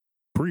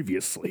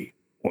Previously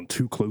on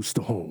Too Close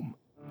to Home.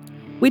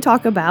 We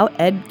talk about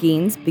Ed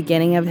Gein's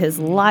beginning of his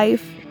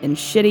life in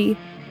shitty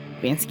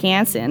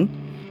Wisconsin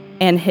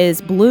and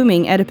his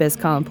blooming Oedipus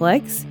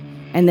complex.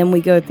 And then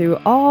we go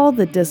through all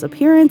the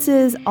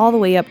disappearances, all the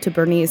way up to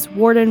Bernice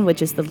Worden,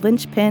 which is the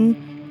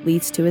linchpin,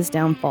 leads to his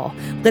downfall.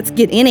 Let's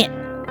get in it.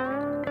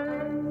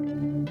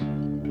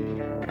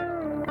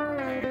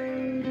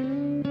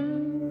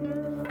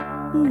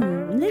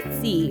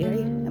 Let's see.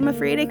 I'm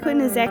afraid I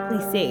couldn't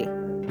exactly say.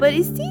 But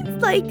it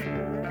seems like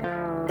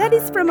that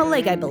is from a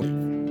leg, I believe.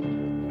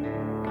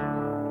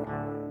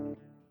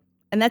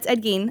 And that's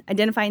Ed Gein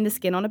identifying the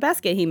skin on a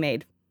basket he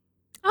made.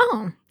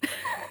 Oh,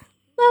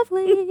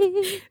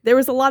 lovely. There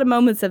was a lot of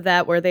moments of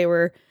that where they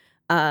were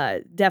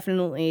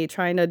definitely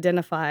trying to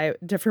identify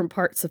different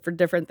parts for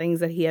different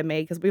things that he had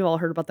made, because we've all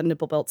heard about the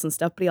nipple belts and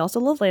stuff, but he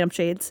also loved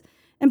lampshades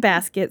and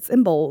baskets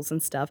and bowls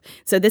and stuff.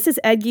 So this is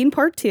Ed Gein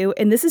Part 2,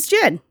 and this is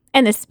Jen.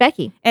 And this is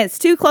Becky. And it's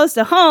Too Close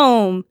to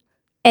Home.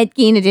 Ed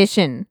Gein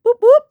edition. Whoop,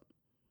 whoop.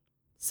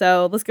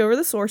 So let's go over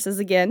the sources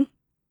again.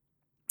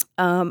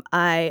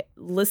 I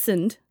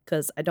listened,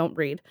 because I don't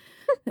read,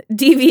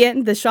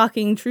 Deviant, The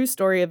Shocking True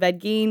Story of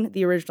Ed Gein,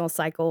 the original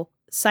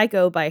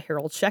Psycho by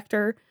Harold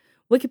Schechter,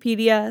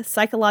 Wikipedia,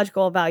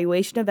 Psychological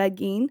Evaluation of Ed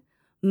Gein,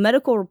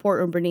 Medical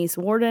Report on Bernice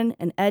Worden,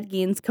 and Ed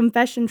Gein's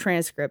Confession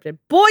Transcript. And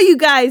boy, you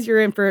guys,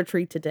 you're in for a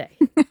treat today.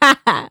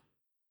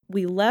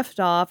 We left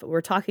off,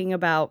 we're talking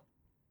about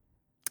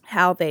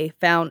how they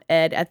found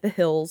Ed at the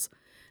hills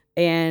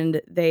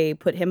and they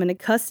put him into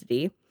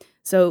custody.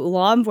 So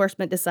law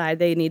enforcement decided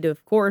they need to,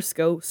 of course,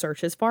 go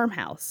search his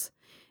farmhouse.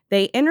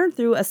 They entered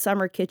through a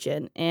summer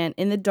kitchen, and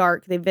in the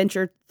dark, they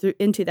ventured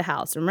into the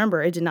house.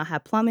 Remember, it did not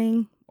have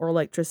plumbing or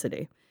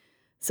electricity.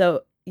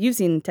 So you've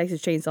seen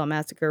Texas Chainsaw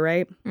Massacre,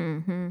 right?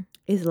 Mm-hmm.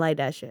 It's like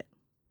that shit.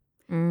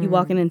 You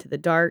walking into the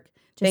dark,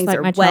 Just things like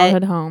are my wet.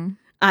 childhood home.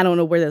 I don't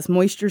know where this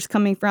moisture's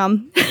coming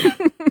from.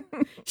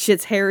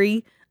 Shit's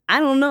hairy. I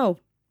don't know.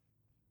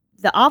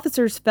 The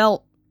officers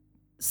felt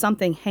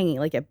something hanging,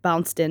 like it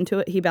bounced into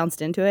it. He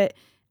bounced into it.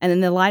 And in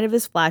the light of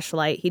his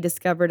flashlight, he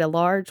discovered a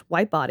large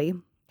white body,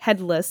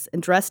 headless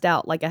and dressed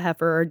out like a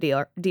heifer or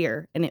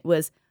deer. And it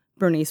was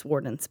Bernice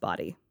Worden's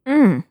body.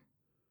 Mm.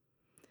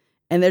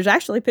 And there's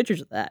actually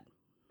pictures of that.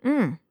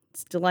 Mm.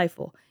 It's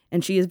delightful.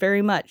 And she is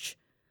very much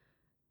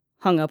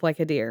hung up like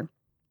a deer.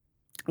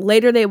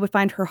 Later, they would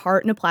find her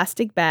heart in a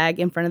plastic bag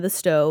in front of the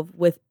stove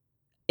with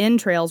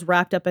entrails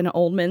wrapped up in an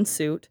old men's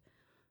suit,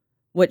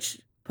 which,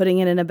 putting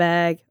it in a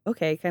bag,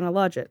 okay, kind of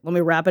logic. Let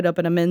me wrap it up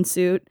in a men's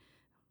suit.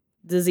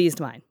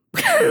 Diseased mind.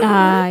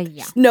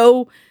 Yeah.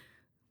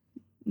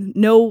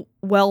 No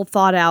well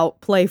thought out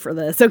play for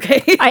this,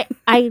 okay?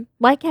 I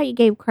like how you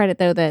gave credit,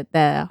 though, that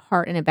the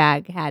heart in a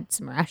bag had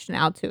some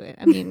rationale to it.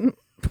 I mean...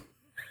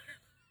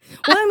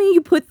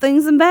 you put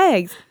things in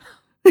bags.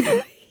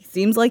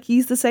 Seems like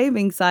he's the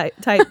saving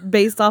type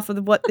based off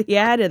of what he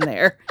had in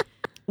there.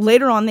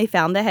 Later on, they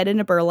found the head in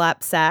a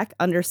burlap sack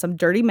under some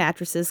dirty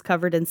mattresses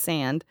covered in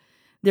sand.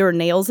 There were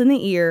nails in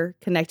the ear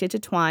connected to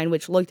twine,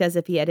 which looked as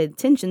if he had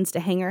intentions to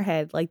hang her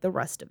head like the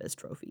rest of his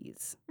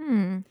trophies.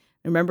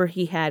 Remember,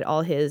 he had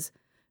all his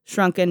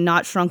shrunken,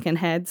 not shrunken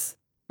heads.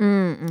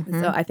 Mm-hmm.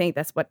 So I think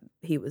that's what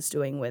he was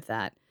doing with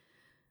that.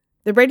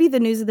 They radied the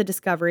news of the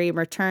discovery and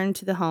returned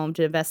to the home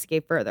to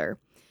investigate further.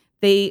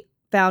 They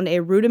found a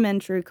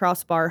rudimentary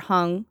crossbar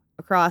hung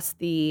across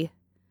the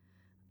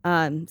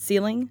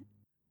ceiling.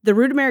 The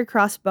rudimentary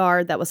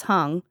crossbar that was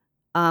hung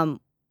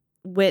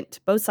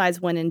both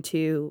sides went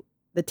into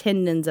the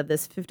tendons of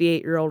this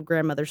 58-year-old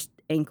grandmother's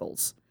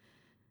ankles.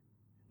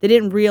 They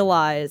didn't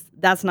realize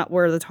that's not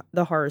where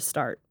the horrors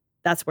start.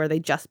 That's where they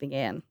just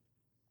began.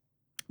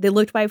 They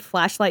looked by a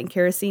flashlight and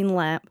kerosene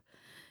lamp,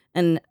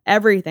 and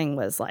everything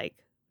was like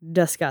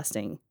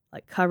disgusting,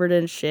 like covered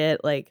in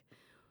shit. Like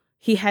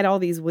he had all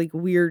these like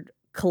weird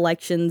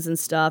collections and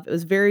stuff. It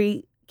was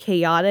very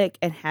chaotic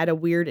and had a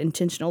weird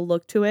intentional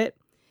look to it.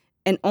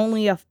 And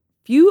only a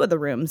few of the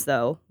rooms,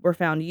 though, were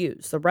found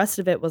used. The rest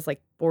of it was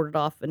like boarded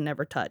off and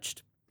never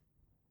touched.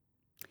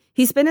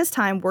 He spent his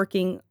time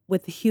working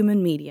with the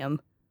human medium.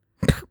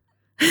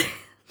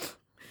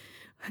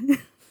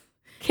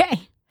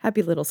 Okay.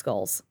 Happy little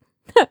skulls.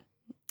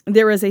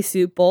 There was a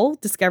soup bowl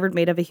discovered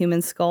made of a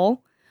human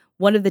skull.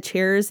 One of the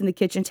chairs in the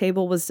kitchen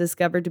table was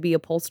discovered to be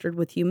upholstered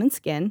with human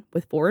skin,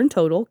 with 4 in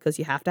total, because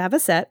you have to have a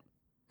set.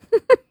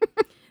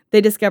 They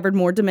discovered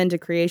more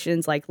demented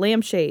creations like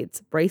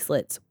lampshades,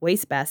 bracelets,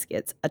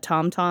 wastebaskets, a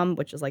tom-tom,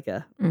 which is like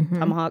a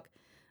tomahawk,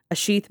 a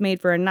sheath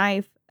made for a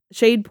knife, a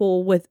shade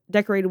pool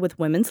decorated with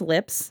women's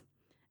lips,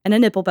 and a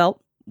nipple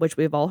belt, which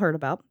we've all heard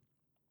about.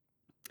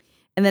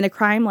 And then a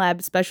crime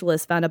lab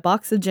specialist found a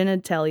box of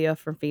genitalia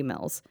from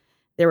females.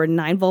 There were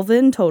 9 vulvae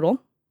in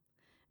total,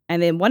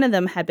 and then one of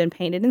them had been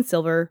painted in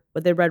silver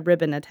with a red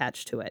ribbon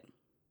attached to it.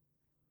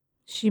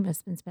 She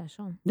must have been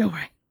special. No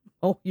way.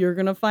 Oh, you're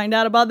going to find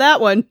out about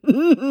that one.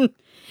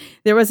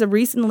 There was a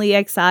recently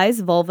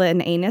excised vulva and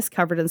anus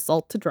covered in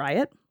salt to dry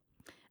it.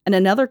 In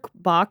another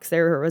box,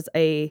 there was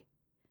a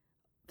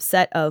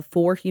set of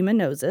 4 human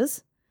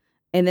noses,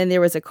 And then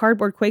there was a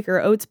cardboard Quaker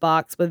Oats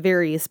box with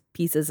various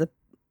pieces of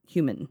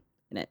human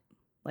in it,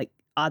 like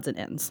odds and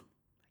ends.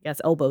 I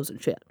guess elbows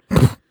and shit.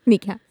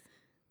 Kneecap.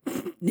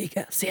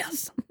 Kneecaps,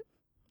 yes.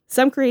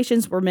 Some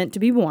creations were meant to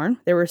be worn.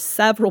 There were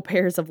several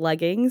pairs of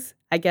leggings.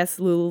 I guess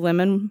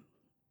Lululemon,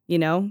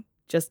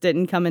 just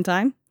didn't come in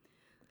time.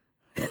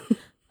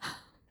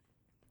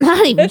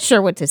 Not even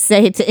sure what to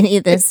say to any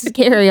of this.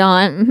 Carry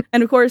on.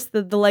 And of course,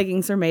 the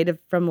leggings are made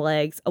from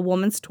legs, a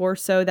woman's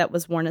torso that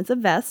was worn as a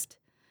vest,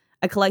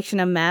 a collection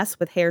of masks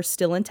with hair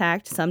still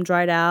intact, some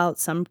dried out,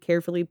 some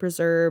carefully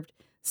preserved,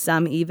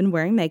 some even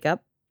wearing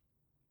makeup.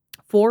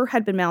 4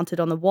 had been mounted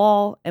on the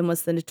wall and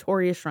was the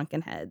notorious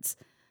shrunken heads.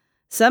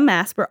 Some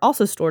masks were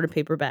also stored in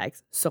paper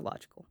bags. So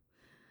logical.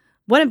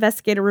 One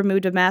investigator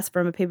removed a mask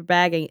from a paper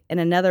bag and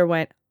another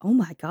went, "Oh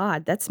my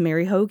God, that's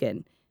Mary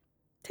Hogan."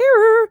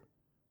 Terror!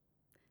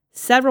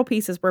 Several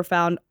pieces were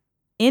found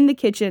in the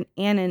kitchen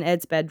and in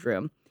Ed's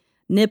bedroom.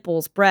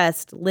 Nipples,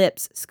 breasts,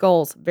 lips,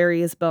 skulls,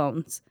 various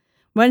bones.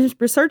 When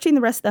researching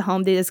the rest of the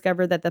home, they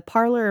discovered that the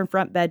parlor and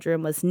front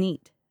bedroom was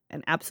neat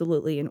and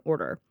absolutely in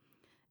order.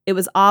 It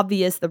was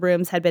obvious the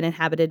rooms had been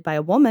inhabited by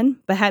a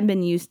woman, but hadn't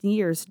been used in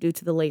years due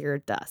to the layer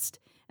of dust.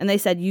 And they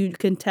said you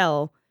can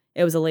tell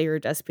it was a layer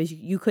of dust because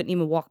you couldn't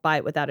even walk by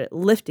it without it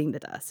lifting the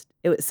dust.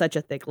 It was such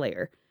a thick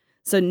layer.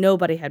 So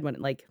nobody had one.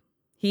 Like,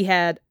 he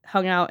had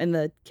hung out in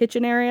the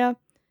kitchen area,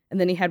 and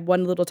then he had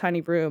one little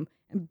tiny room,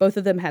 and both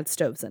of them had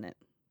stoves in it.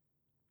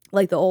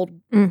 Like the old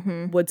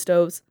wood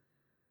stoves.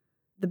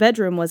 The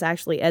bedroom was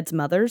actually Ed's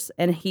mother's,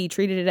 and he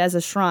treated it as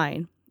a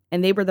shrine.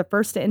 And they were the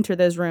first to enter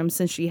those rooms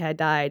since she had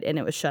died, and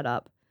it was shut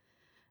up.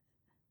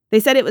 They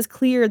said it was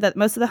clear that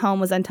most of the home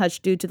was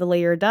untouched due to the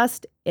layer of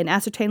dust, and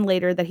ascertained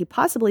later that he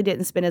possibly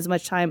didn't spend as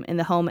much time in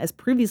the home as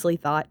previously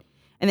thought,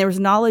 and there was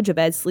knowledge of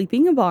Ed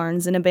sleeping in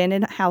barns and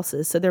abandoned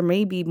houses, so there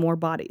may be more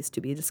bodies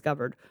to be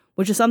discovered,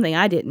 which is something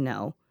I didn't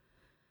know.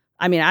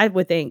 I mean, I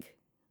would think,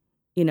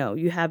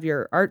 you have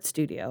your art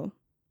studio.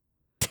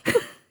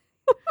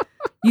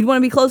 You'd want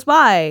to be close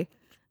by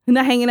and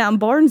not hanging out in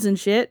barns and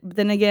shit. But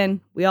then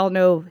again, we all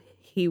know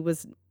he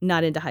was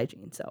not into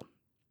hygiene, so.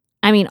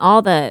 I mean,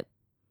 all the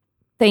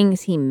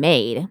things he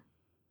made,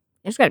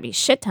 there's got to be a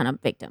shit ton of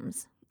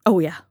victims. Oh,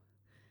 yeah.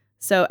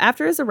 So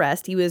after his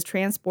arrest, he was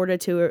transported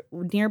to a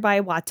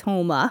nearby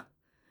Watoma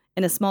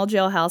in a small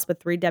jailhouse with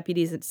 3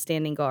 deputies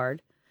standing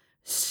guard.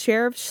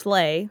 Sheriff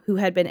Schley, who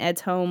had been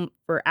Ed's home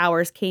for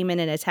hours, came in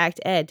and attacked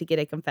Ed to get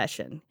a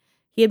confession.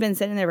 He had been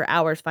sitting there for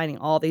hours finding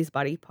all these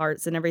body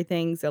parts and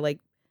everything, so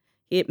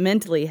he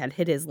mentally had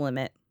hit his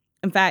limit.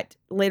 In fact,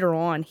 later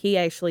on, he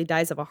actually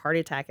dies of a heart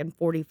attack in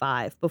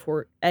 45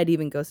 before Ed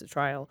even goes to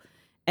trial.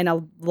 And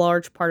a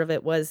large part of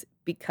it was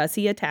because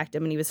he attacked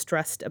him and he was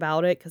stressed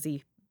about it because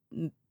he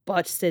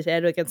butched his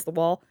head against the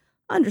wall.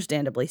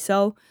 Understandably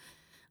so.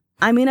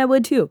 I mean, I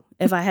would too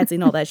if I had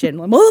seen all that shit and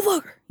like,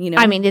 motherfucker,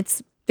 I mean,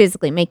 it's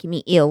physically making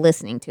me ill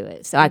listening to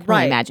it, so I can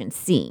only imagine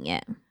seeing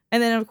it.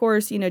 And then, of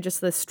course,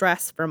 just the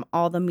stress from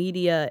all the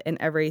media and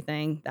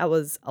everything, that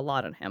was a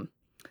lot on him.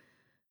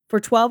 For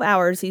 12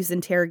 hours, he was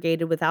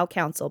interrogated without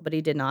counsel, but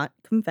he did not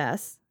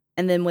confess.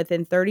 And then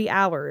within 30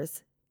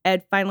 hours,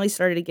 Ed finally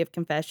started to give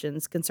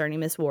confessions concerning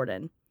Miss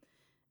Warden.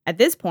 At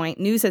this point,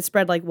 news had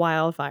spread like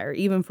wildfire,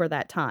 even for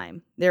that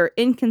time. There are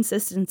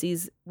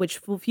inconsistencies which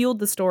fueled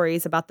the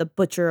stories about the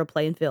Butcher of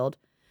Plainfield.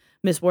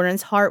 Miss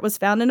Warden's heart was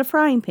found in a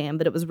frying pan,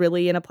 but it was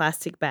really in a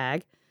plastic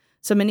bag.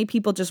 So many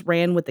people just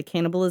ran with the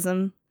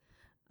cannibalism.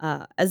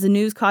 As the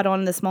news caught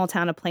on, the small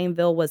town of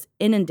Plainville was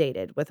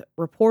inundated with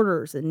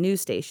reporters and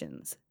news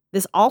stations.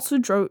 This also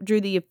drew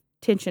the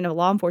attention of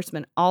law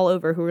enforcement all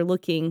over who were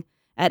looking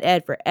at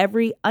Ed for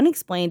every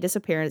unexplained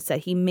disappearance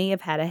that he may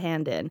have had a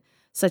hand in,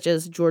 such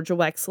as Georgia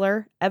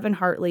Wexler, Evan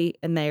Hartley,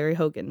 and Mary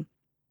Hogan.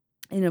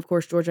 And of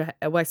course, Georgia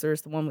Wexler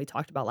is the one we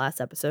talked about last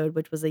episode,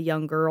 which was a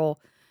young girl.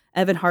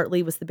 Evan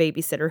Hartley was the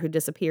babysitter who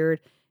disappeared.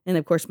 And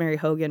of course, Mary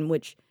Hogan,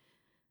 which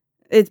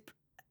it's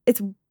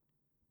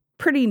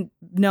pretty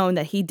known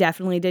that he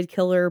definitely did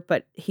kill her,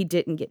 but he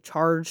didn't get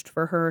charged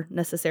for her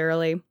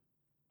necessarily.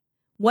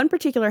 One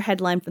particular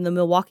headline from the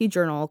Milwaukee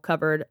Journal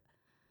covered,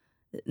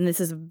 and this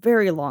is a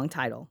very long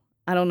title.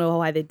 I don't know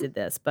why they did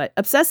this, but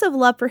obsessive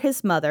love for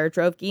his mother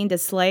drove Gein to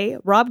slay,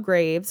 rob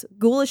graves.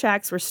 Ghoulish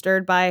acts were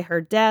stirred by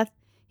her death.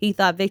 He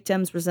thought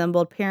victims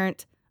resembled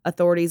parent,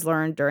 authorities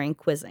learned during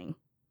quizzing.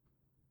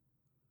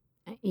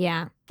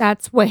 Yeah,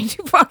 that's way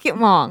too fucking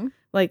long.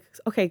 Like,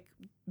 okay,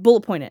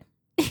 bullet point it.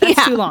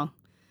 That's too long.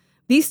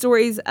 These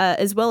stories,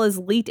 as well as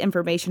leaked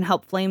information,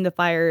 helped flame the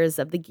fires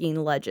of the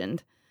Gein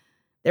legend.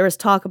 There was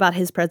talk about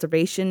his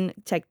preservation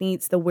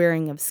techniques, the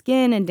wearing of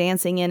skin and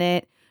dancing in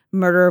it,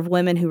 murder of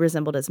women who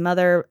resembled his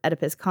mother,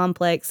 Oedipus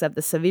complex of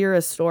the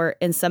severest sort,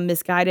 and some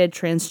misguided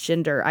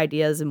transgender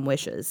ideas and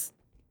wishes.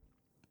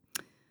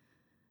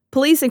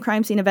 Police and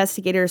crime scene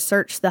investigators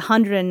searched the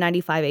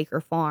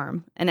 195-acre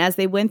farm, and as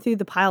they went through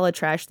the pile of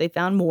trash, they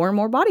found more and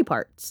more body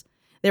parts.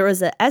 There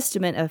was an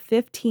estimate of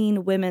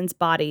 15 women's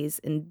bodies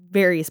in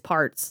various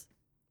parts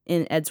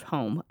in Ed's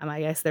home.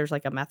 I guess there's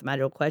like a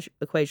mathematical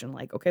equation,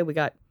 like, okay, we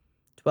got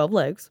 12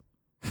 legs.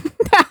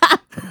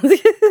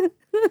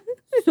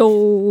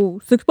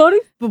 So 6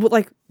 bodies? But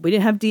like, we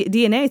didn't have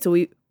DNA, so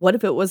what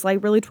if it was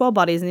like really 12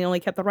 bodies and he only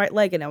kept the right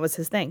leg and that was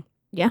his thing?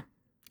 Yeah.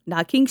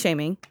 Not king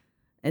shaming,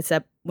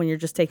 except when you're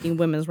just taking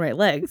women's right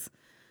legs.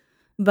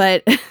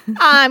 But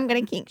I'm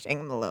going to kink shame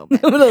him a little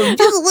bit. just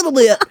a little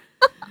bit.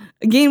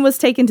 Gein was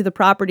taken to the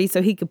property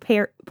so he could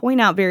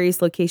point out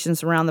various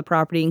locations around the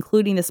property,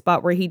 including the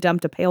spot where he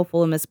dumped a pail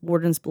full of Miss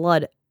Borden's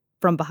blood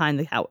from behind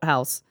the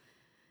house.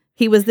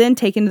 He was then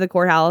taken to the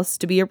courthouse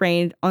to be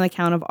arraigned on the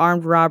count of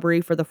armed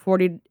robbery for the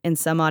 $40 and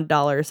some odd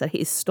that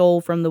he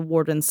stole from the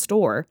warden's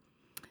store,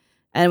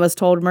 and was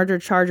told murder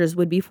charges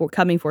would be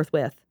coming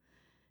forthwith.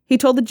 He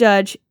told the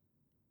judge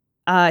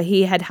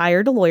he had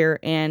hired a lawyer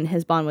and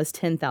his bond was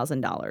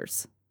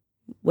 $10,000,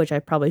 which I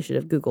probably should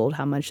have Googled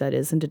how much that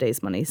is in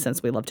today's money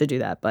since we love to do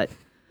that, but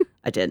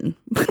I didn't.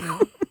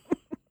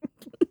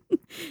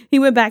 He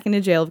went back into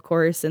jail, of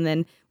course, and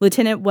then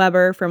Lieutenant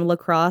Weber from La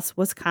Crosse,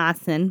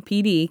 Wisconsin,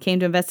 PD, came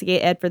to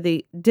investigate Ed for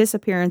the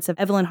disappearance of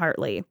Evelyn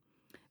Hartley.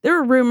 There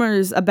were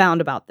rumors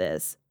abound about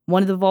this.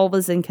 One of the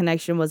vulvas in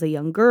connection was a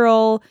young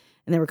girl,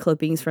 and there were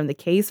clippings from the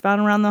case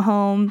found around the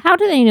home. How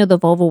do they know the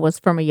vulva was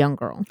from a young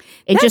girl?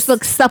 It just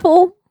looks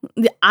supple,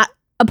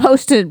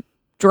 opposed to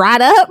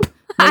dried up.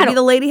 Maybe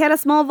the lady had a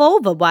small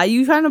vulva. Why are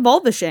you trying to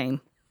vulva shame?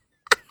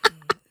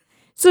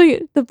 So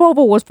the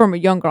vulva was from a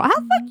young girl. How the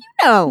fuck you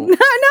know?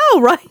 I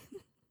know, right?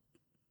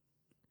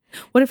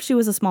 What if she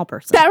was a small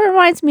person? That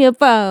reminds me of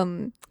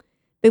the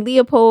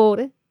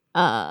Leopold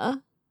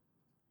and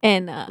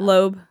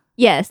Loeb.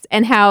 Yes,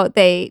 and how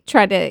they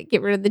tried to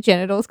get rid of the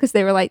genitals because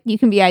they were like, you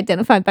can be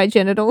identified by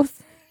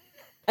genitals.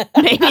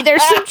 Maybe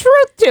there's some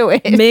truth to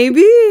it.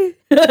 Maybe.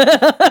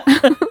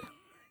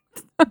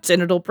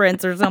 Genital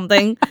prints or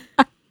something.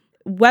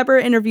 Weber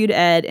interviewed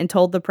Ed and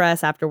told the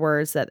press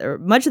afterwards that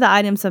much of the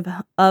items of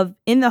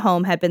in the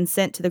home had been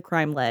sent to the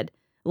crime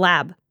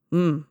lab.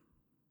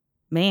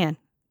 Man,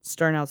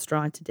 starting out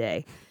strong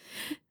today.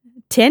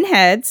 10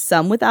 heads,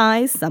 some with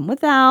eyes, some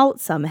without.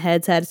 Some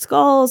heads had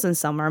skulls and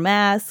some are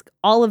masked.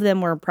 All of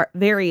them were in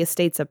various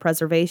states of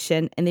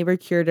preservation, and they were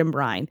cured in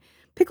brine.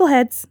 Pickle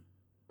heads.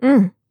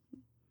 I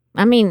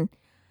mean,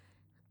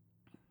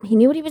 he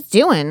knew what he was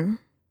doing.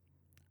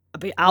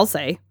 I'll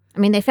say. I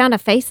mean, they found a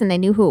face and they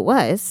knew who it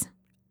was.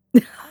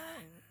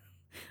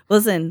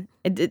 Listen,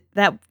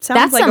 that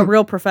sounds like a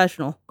real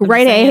professional.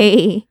 Grade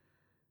A.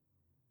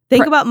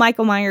 Think about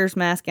Michael Myers'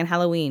 mask in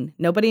Halloween.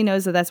 Nobody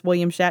knows that that's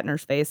William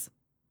Shatner's face.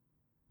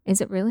 Is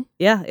it really?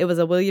 Yeah, it was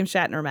a William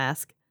Shatner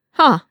mask.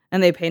 Huh.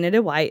 And they painted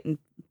it white and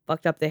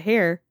fucked up the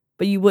hair,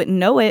 but you wouldn't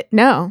know it.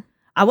 No.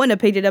 I wouldn't have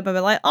painted it up and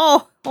been like,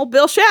 oh,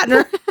 Bill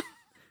Shatner.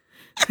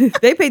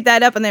 They paid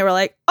that up and they were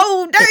like,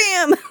 oh,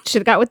 damn.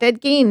 Should have got with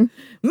Ed Gein.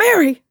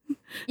 Mary.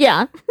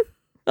 Yeah.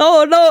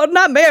 Oh, no,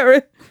 not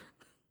Mary.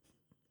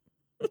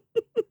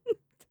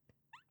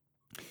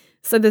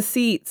 So the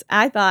seats,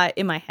 I thought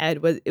in my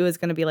head it was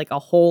going to be like a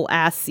whole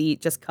ass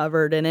seat just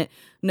covered in it.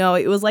 No,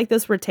 it was like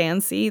this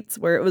rattan seats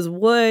where it was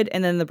wood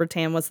and then the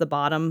rattan was the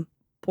bottom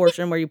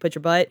portion where you put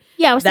your butt.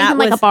 Yeah, I was thinking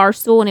like a bar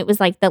stool and it was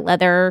like the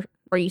leather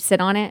where you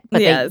sit on it.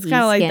 But yeah, it's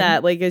kind of like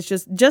that. Like it's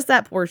just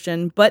that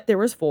portion, but there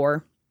was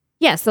 4.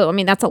 Yeah, so I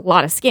mean that's a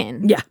lot of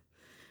skin. Yeah.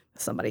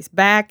 Somebody's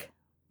back.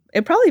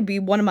 It'd probably be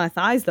one of my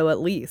thighs though,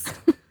 at least.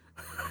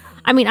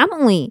 I mean, I'm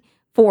only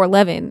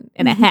 4'11"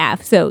 and a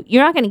half, so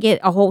you're not going to get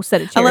a whole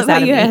set of chairs. I love how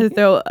out of you me. had to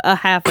throw a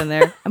half in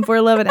there. I'm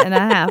 4'11" and a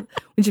half,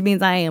 which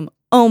means I am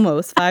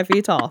almost 5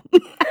 feet tall.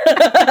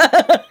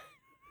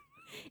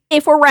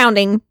 If we're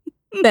rounding,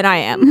 then I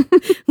am.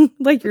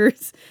 Like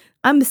yours.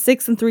 I'm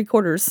 6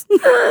 3/4.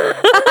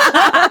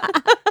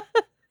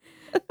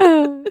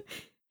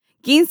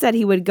 Gein said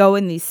he would go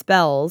in these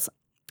spells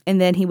and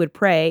then he would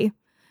pray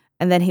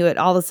and then he would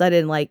all of a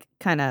sudden like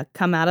kind of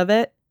come out of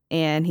it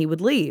and he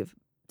would leave.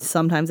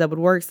 Sometimes that would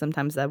work.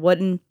 Sometimes that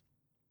wouldn't.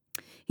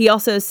 He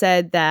also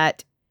said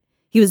that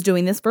he was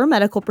doing this for a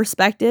medical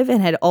perspective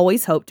and had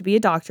always hoped to be a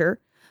doctor.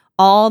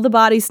 All the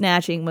body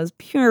snatching was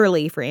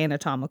purely for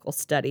anatomical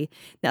study.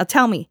 Now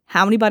tell me,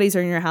 how many bodies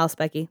are in your house,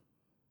 Becky?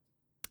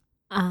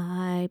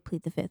 I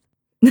plead the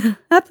 5th.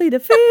 I plead the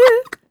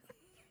 5th.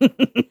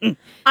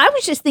 I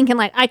was just thinking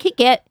like I could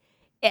get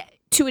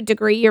to a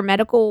degree your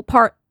medical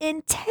part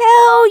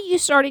until you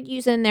started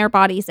using their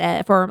bodies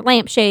for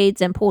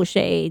lampshades and pool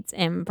shades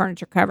and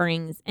furniture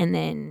coverings and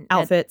then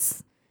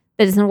Outfits.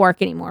 That doesn't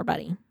work anymore,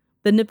 buddy.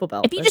 The nipple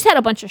belt. If you just had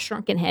a bunch of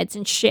shrunken heads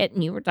and shit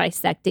and you were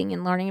dissecting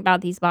and learning about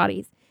these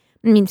bodies,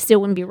 I mean,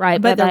 still wouldn't be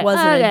right. But there like,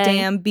 wasn't a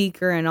damn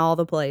beaker in all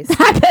the place.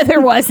 I bet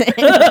there wasn't.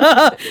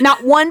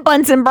 Not one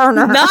Bunsen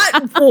burner.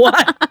 Not one.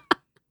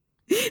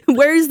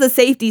 Where's the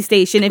safety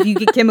station if you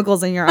get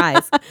chemicals in your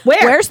eyes?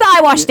 Where's the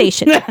eye wash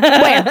station?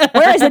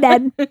 Where is it,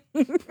 Ed?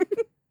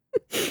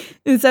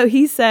 And so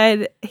he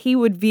said he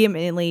would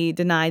vehemently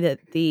deny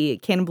that the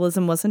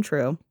cannibalism wasn't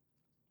true.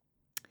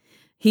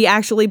 He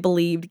actually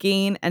believed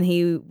Gein, and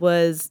he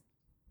was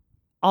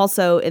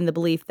also in the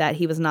belief that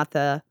he was not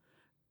the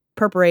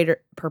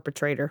perpetrator for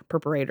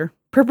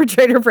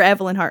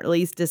Evelyn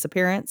Hartley's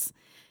disappearance.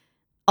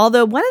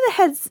 Although one of the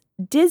heads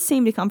did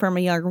seem to come from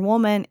a younger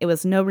woman, it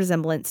was no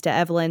resemblance to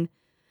Evelyn.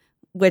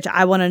 which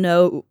I want to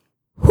know.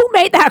 Who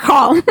made that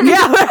call? Yeah.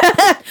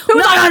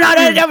 No,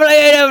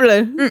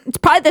 definitely. It's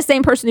probably the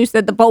same person who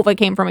said the vulva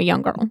came from a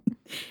young girl.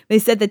 They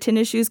said the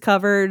tennis shoes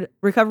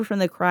recovered from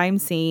the crime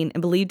scene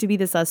and believed to be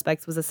the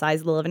suspects was a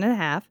size 11 and a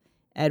half.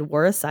 Ed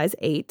wore a size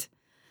 8,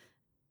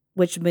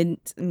 which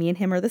meant me and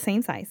him are the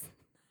same size.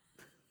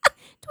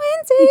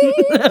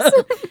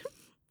 Twinsies.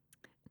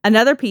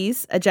 Another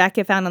piece, a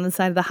jacket found on the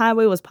side of the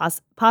highway, was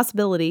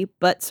possibility,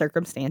 but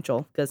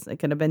circumstantial, because it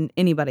could have been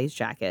anybody's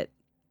jacket.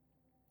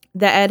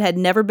 That Ed had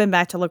never been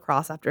back to La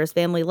Crosse after his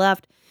family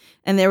left,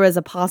 and there was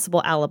a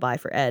possible alibi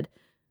for Ed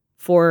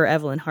for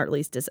Evelyn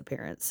Hartley's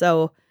disappearance.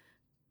 So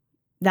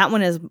that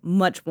one is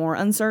much more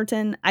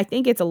uncertain. I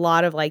think it's a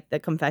lot of like the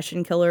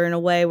confession killer in a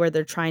way where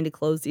they're trying to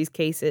close these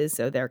cases,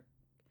 so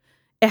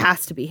it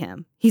has to be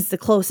him. He's the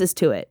closest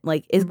to it.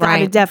 Like, it's got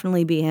to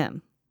definitely be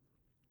him.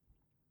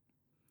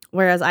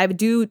 Whereas I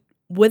do,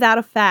 without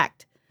a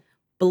fact,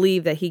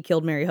 believe that he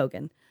killed Mary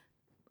Hogan.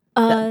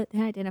 They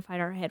identified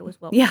our head was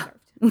well preserved.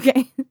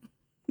 Okay.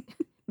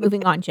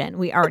 Moving on, Jen.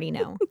 We already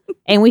know.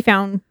 And we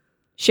found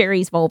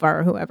Sherry's vulva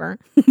or whoever.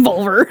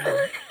 Vulva.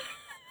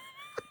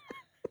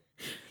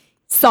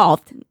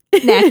 Solved.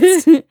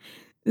 Next.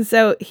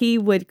 So he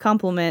would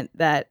compliment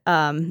that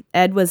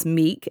Ed was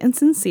meek and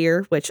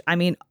sincere, which, I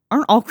mean,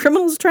 aren't all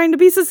criminals trying to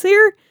be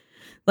sincere?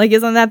 Like,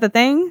 isn't that the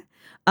thing?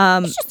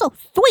 It's just so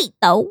sweet,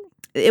 though.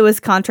 It was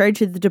contrary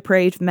to the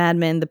depraved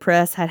madman the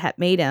press had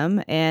made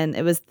him, and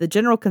it was the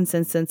general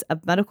consensus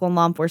of medical and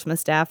law enforcement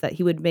staff that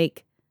he would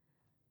make.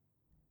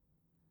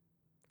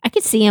 I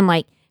could see him,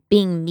 like,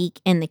 being meek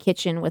in the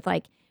kitchen with,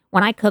 like,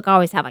 when I cook, I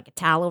always have, like, a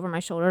towel over my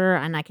shoulder,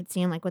 and I could see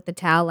him, like, with the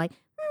towel, like,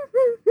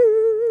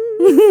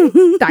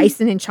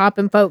 dicing and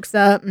chopping folks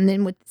up, and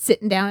then with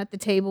sitting down at the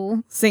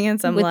table. Singing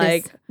some, with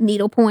like, this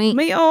needlepoint.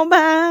 Me on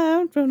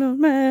by from the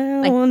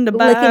mound to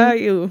buy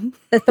you.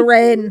 The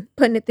thread and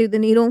putting it through the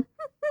needle.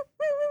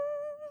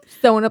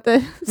 Sewing up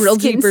the real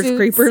Jeepers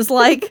Creepers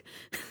like.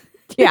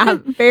 Yeah,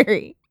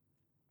 very.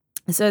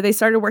 So they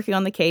started working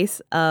on the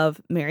case of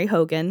Mary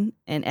Hogan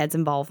and Ed's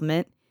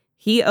involvement.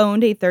 He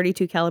owned a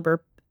 .32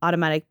 caliber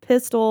automatic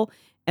pistol,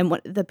 and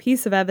the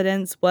piece of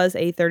evidence was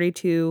a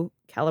 .32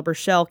 caliber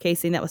shell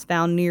casing that was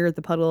found near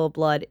the puddle of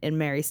blood in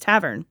Mary's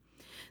tavern.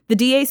 The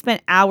DA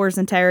spent hours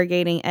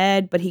interrogating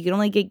Ed, but he could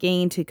only get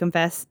Gein to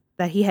confess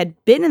that he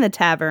had been in the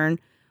tavern,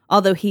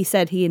 although he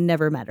said he had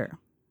never met her.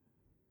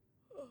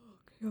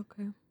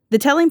 Okay. The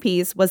telling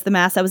piece was the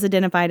mask that was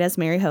identified as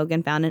Mary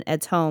Hogan found in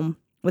Ed's home,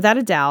 without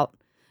a doubt,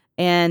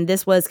 and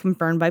this was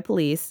confirmed by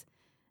police.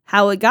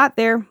 How it got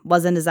there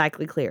wasn't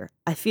exactly clear.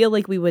 I feel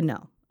like we would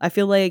know. I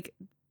feel like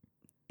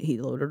he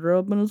loaded her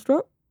up in his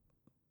truck,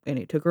 and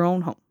he took her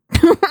on home.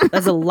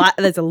 That's a lot.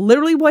 That's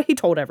literally what he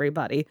told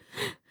everybody.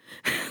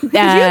 Could you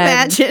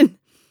imagine?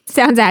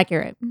 Sounds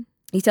accurate.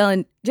 He's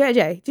telling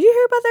JJ, did you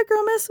hear about that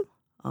girl, miss?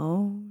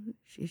 Oh,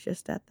 she's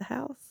just at the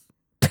house.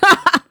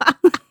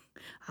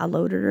 I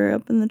loaded her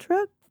up in the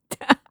truck,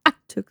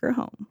 took her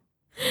home.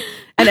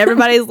 And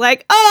everybody's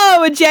like,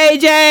 oh,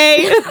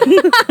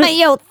 JJ.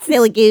 Yo,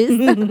 silly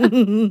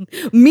goose.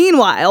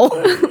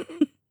 Meanwhile,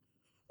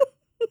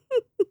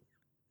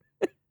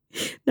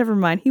 never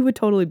mind. He would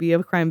totally be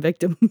a crime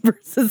victim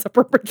versus a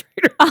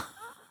perpetrator.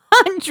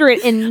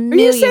 100 million%. Are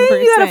you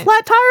saying you had a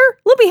flat tire?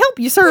 Let me help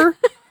you, sir.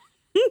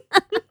 You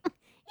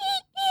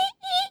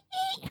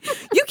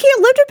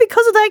can't lift it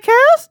because of that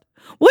cast?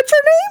 What's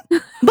your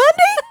name?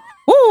 Bundy?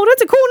 Oh,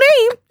 that's a cool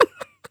name.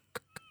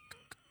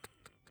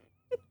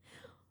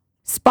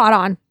 Spot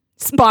on.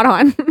 Spot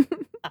on.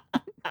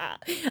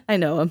 I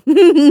know him.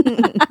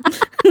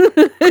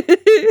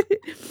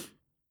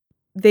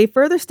 They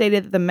further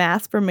stated that the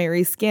mask from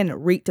Mary's skin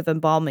reeked of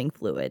embalming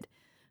fluid.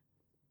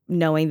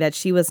 Knowing that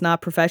she was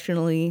not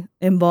professionally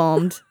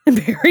embalmed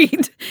and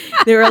buried,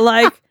 they were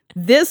like,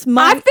 this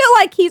might... I feel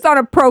like he's on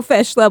a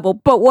pro-fish level,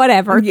 but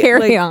whatever. Yeah,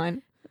 Carry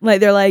on. Like,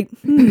 they're like,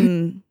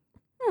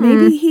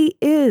 maybe he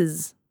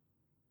is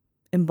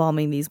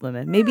embalming these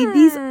women. Maybe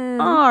these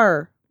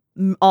are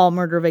all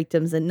murder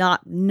victims and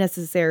not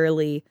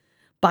necessarily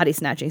body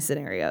snatching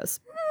scenarios.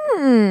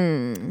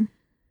 I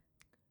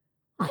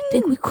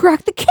think we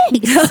cracked the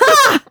case.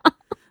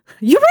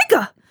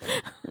 Eureka!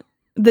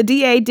 The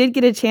DA did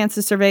get a chance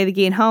to survey the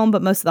Gein home,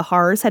 but most of the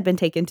horrors had been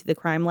taken to the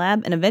crime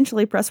lab, and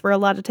eventually press were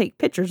allowed to take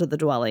pictures of the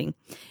dwelling.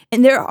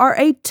 And there are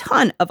a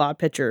ton of odd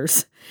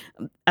pictures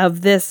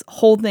of this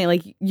whole thing.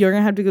 Like, you're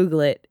going to have to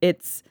Google it.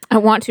 I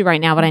want to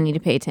right now, but I need to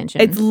pay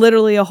attention. It's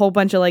literally a whole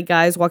bunch of, like,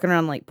 guys walking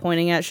around, like,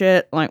 pointing at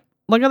shit. Like,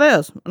 look at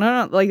this.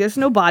 No, like, there's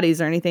no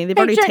bodies or anything. They've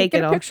already Jen,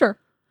 taken get a off. picture.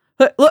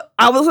 Look,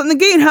 I was in the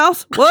Gein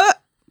house.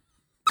 What?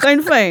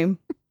 Claim to fame.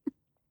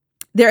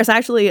 There's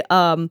actually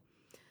an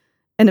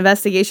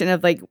investigation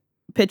of, like,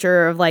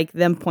 picture of like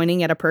them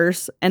pointing at a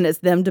purse, and it's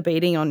them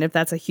debating on if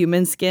that's a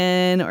human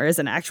skin or is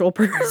an actual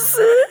purse.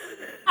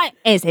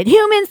 Is it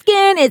human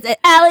skin? Is it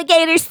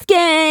alligator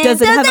skin?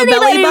 Does it have a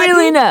belly button?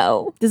 Really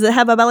know? Does it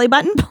have a belly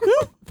button?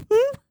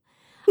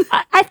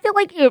 I feel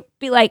like it would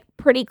be like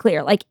pretty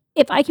clear. Like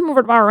if I came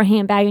over to borrow a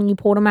handbag and you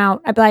pulled them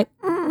out, I'd be like,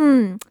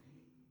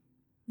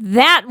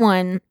 that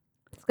one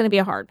is going to be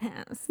a hard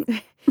pass.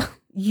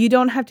 You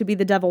don't have to be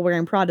the devil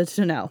wearing Prada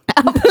to know.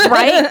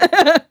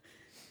 Right?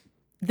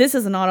 This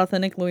is not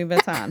authentic Louis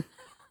Vuitton.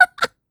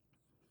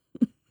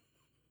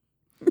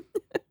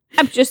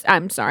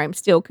 I'm sorry. I'm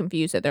still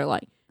confused that they're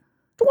like,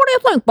 what do you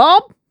think,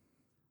 Bob?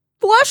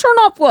 Flush or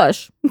not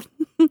flush?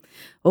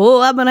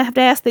 Oh, I'm going to have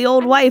to ask the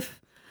old wife.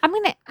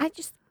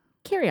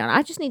 Carry on.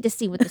 I just need to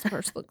see what this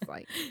purse looks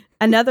like.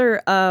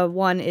 Another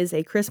one is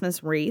a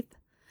Christmas wreath.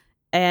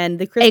 And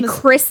the A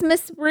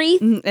Christmas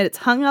wreath? And it's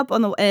hung up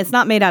on and it's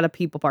not made out of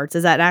people parts.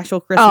 Is that an actual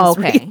Christmas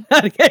wreath?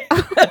 Okay.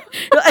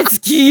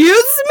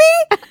 Excuse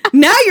me?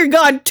 Now you're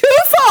gone too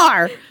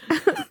far.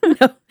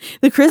 No,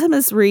 the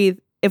Christmas wreath,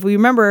 if we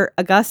remember,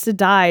 Augusta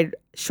died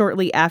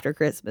shortly after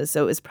Christmas.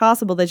 So it's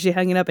possible that she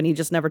hung it up and he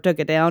just never took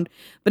it down.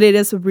 But it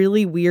is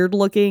really weird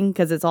looking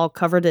because it's all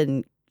covered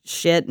in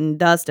shit and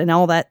dust and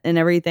all that and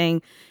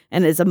everything.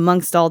 And it's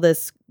amongst all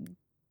this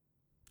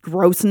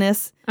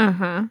grossness.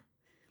 Uh-huh.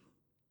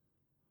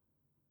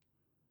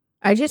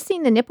 I just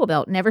seen the nipple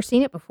belt, never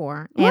seen it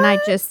before. What? And I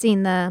just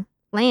seen the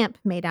lamp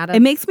made out of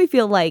It makes me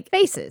feel like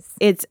faces.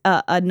 it's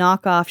a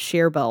knockoff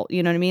sheer belt.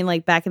 You know what I mean?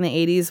 Like back in the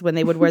 80s when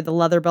they would wear the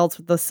leather belts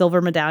with the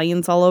silver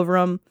medallions all over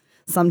them.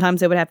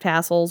 Sometimes they would have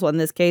tassels. Well, in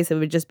this case, it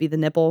would just be the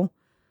nipple.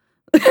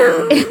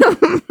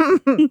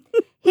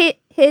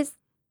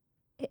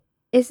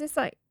 Is this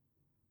like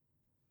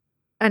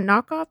a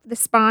knockoff? The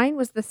spine?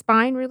 Was the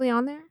spine really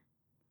on there?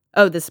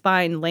 Oh, the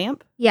spine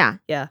lamp? Yeah.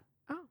 Yeah.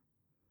 Oh.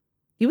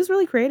 He was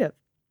really creative.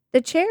 The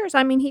chairs,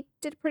 I mean, he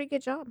did a pretty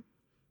good job.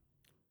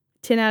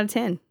 10 out of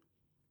 10.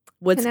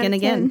 Wood 10 out skin of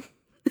again.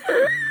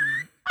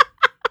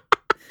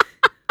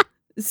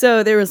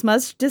 So there was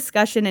much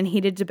discussion and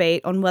heated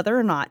debate on whether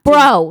or not.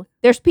 Bro,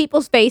 there's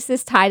people's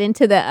faces tied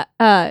into the,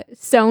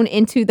 sewn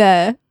into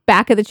the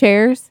back of the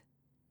chairs.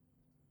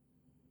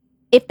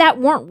 If that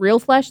weren't real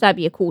flesh, that'd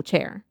be a cool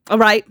chair. All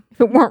right. If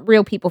it weren't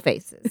real people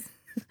faces.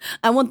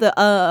 I want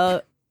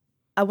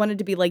I want it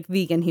to be like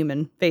vegan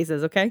human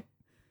faces, okay?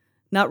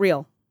 Not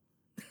real.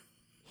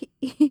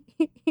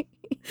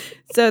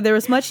 So there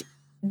was much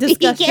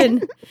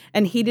discussion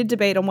and heated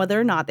debate on whether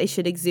or not they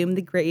should exhume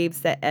the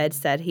graves that Ed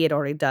said he had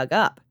already dug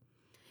up.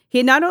 He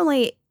had not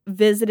only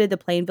visited the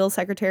Plainville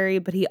Cemetery,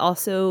 but he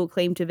also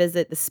claimed to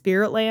visit the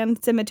Spirit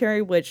Land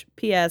Cemetery, which,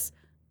 P.S.,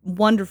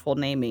 wonderful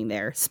naming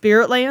there.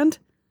 Spirit Land?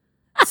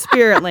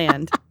 Spirit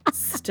Land.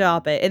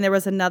 Stop it. And there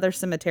was another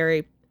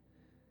cemetery.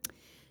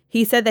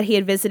 He said that he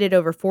had visited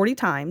over 40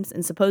 times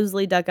and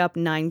supposedly dug up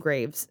 9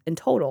 graves in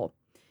total.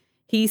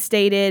 He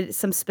stated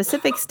some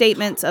specific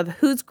statements of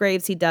whose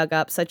graves he dug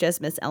up, such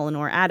as Miss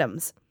Eleanor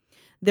Adams.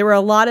 There were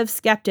a lot of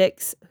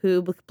skeptics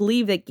who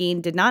believed that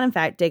Gein did not, in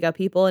fact, dig up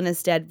people and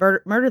instead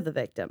murder the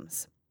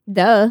victims.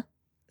 Duh.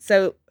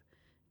 So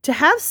to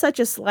have such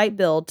a slight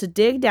build to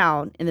dig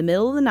down in the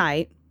middle of the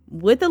night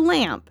with a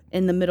lamp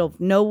in the middle of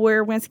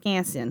nowhere,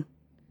 Wisconsin,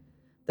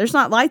 there's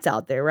not lights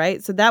out there,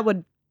 right? So that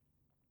would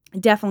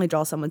definitely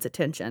draw someone's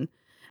attention.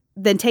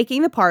 Then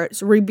taking the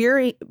parts,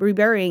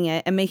 reburying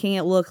it, and making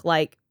it look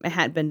like it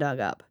hadn't been dug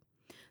up.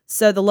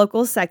 So the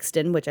local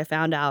sexton, which I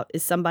found out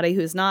is somebody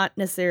who's not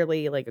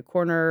necessarily like a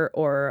coroner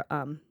or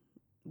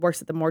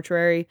works at the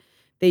mortuary.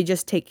 They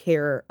just take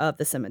care of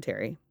the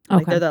cemetery. Okay.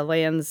 Like they're the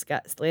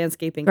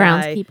landscaping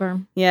guy.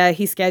 Groundskeeper. Yeah,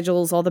 he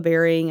schedules all the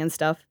burying and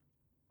stuff.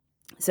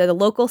 So the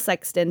local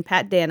sexton,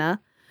 Pat Dana,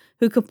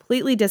 who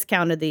completely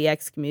discounted the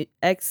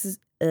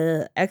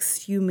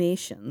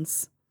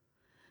exhumations.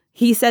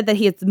 He said that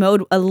he had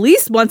mowed at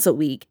least once a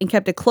week and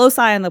kept a close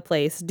eye on the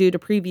place due to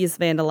previous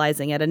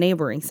vandalizing at a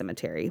neighboring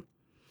cemetery.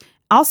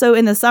 Also,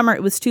 in the summer,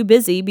 it was too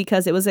busy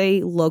because it was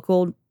a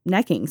local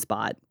necking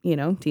spot. You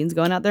know, teens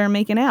going out there and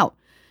making out.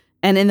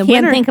 And in the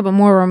winter... Can't think of a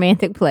more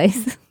romantic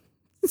place.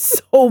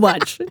 So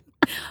much.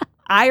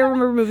 I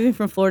remember moving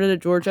from Florida to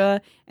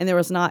Georgia, and there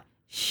was not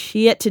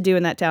shit to do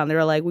in that town. They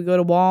were like, we go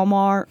to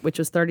Walmart, which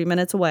was 30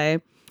 minutes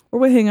away, or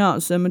we hang out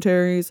in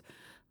cemeteries.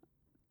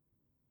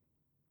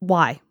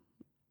 Why?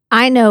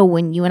 I know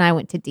when you and I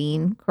went to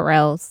Dean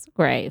Carell's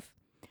grave,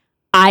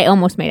 I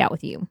almost made out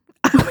with you.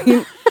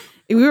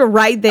 We were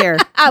right there.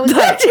 I was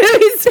like,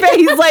 his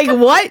face, like,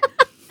 what?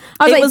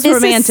 I was It like, was this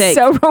romantic. is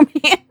so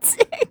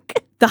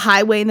romantic. The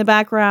highway in the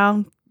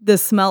background, the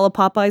smell of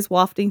Popeyes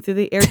wafting through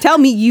the air. Tell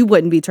me you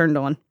wouldn't be turned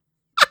on.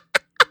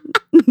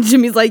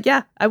 Jimmy's like,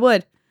 yeah, I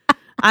would.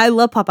 I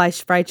love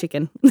Popeyes fried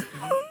chicken.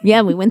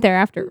 Yeah, we went there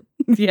after.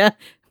 Yeah,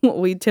 well,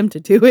 we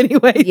attempted to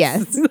anyway.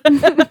 Yes.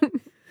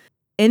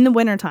 In the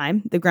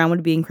wintertime, the ground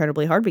would be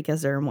incredibly hard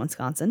because they're in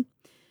Wisconsin.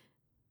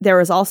 There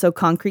was also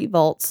concrete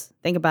vaults.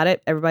 Think about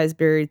it. Everybody's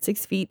buried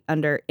 6 feet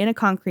under in a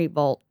concrete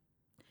vault.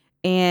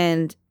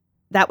 And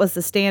that was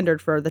the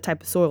standard for the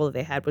type of soil that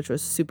they had, which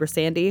was super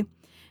sandy.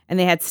 And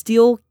they had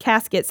steel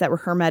caskets that were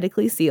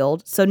hermetically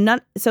sealed. So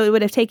it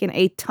would have taken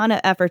a ton of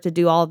effort to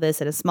do all of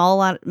this in a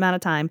small amount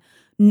of time,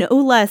 no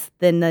less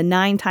than the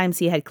 9 times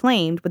he had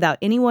claimed, without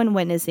anyone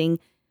witnessing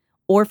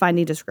or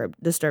finding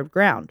disturbed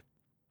ground.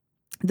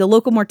 The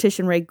local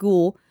mortician, Ray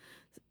Gould,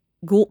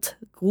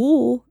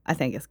 I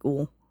think it's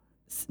Gould.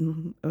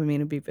 I mean,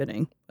 it'd be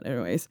fitting. But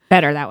anyways.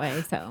 Better that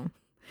way, so.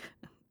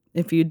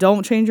 If you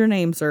don't change your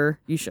name, sir,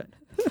 you should.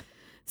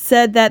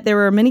 Said that there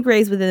were many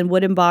graves within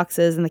wooden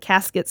boxes and the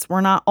caskets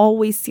were not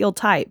always sealed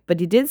tight, but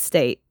he did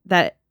state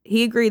that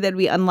he agreed that it would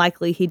be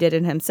unlikely he did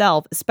it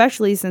himself,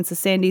 especially since the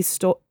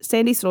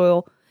sandy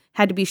soil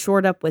had to be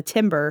shored up with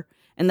timber,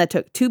 and that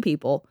took 2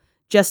 people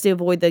just to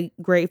avoid the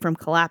grave from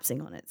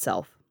collapsing on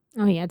itself.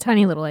 Oh, yeah.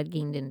 Tiny little Ed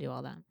Gein didn't do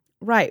all that.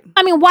 Right.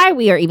 I mean, why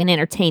we are even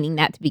entertaining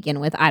that to begin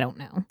with, I don't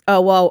know.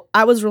 Oh, well,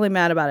 I was really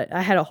mad about it.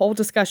 I had a whole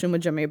discussion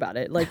with Jimmy about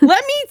it. Like,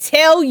 let me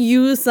tell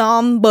you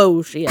some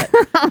bullshit.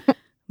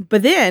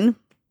 But then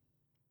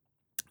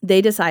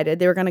they decided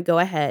they were going to go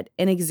ahead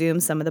and exhume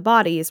some of the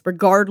bodies,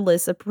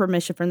 regardless of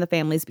permission from the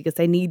families, because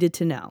they needed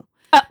to know.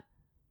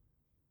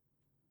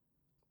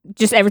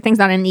 Just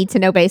everything's on a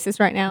need-to-know basis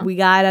right now? We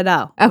got to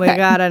know. Okay. We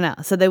got to know.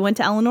 So they went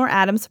to Eleanor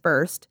Adams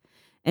first,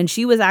 and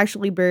she was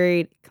actually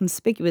buried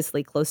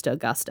conspicuously close to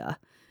Augusta.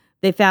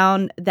 They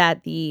found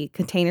that the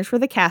containers for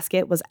the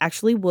casket was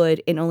actually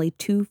wood and only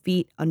 2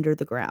 feet under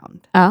the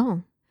ground.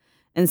 Oh.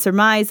 And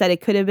surmised that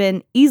it could have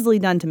been easily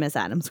done to Miss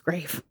Adams'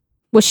 grave.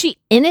 Was she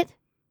in it?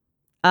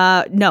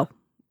 No.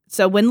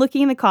 So when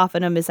looking in the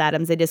coffin of Miss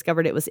Adams, they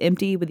discovered it was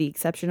empty with the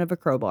exception of a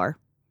crowbar.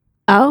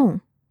 Oh.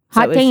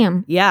 Hot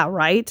damn. Yeah,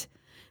 right?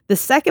 The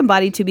second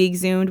body to be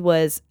exhumed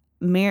was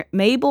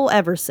Mabel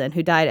Everson,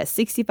 who died at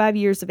 65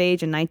 years of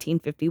age in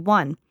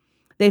 1951.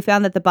 They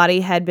found that the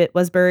body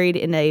was buried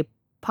in a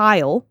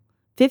pile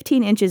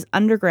 15 inches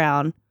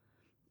underground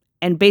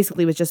and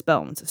basically was just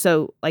bones.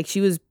 So like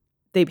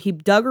he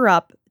dug her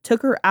up,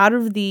 took her out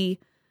of the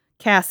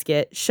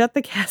casket, shut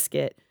the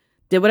casket,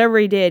 did whatever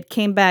he did,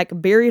 came back,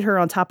 buried her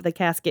on top of the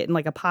casket in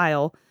like a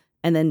pile,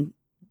 and then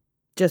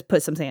just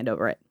put some sand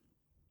over it.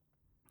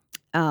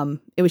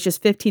 It was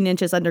just 15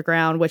 inches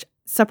underground, which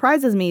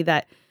surprises me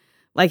that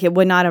like it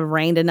would not have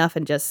rained enough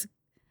and just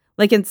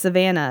like in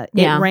Savannah,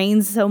 it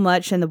rains so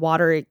much and the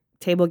water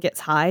table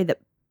gets high that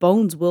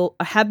bones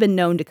have been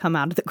known to come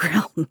out of the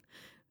ground.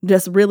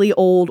 Just really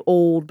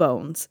old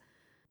bones.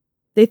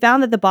 They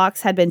found that the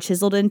box had been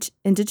chiseled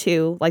into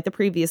 2, like the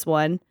previous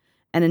one,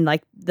 and in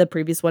like the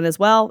previous one as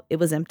well, it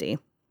was empty.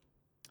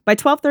 By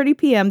 12:30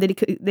 p.m.,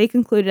 they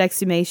concluded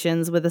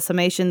exhumations with a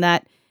summation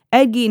that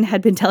Ed Gein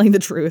had been telling the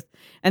truth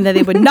and that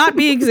they would not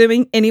be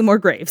exhuming any more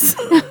graves.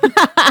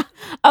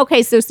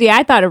 Okay, so see,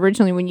 I thought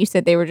originally when you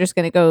said they were just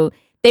going to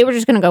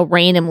go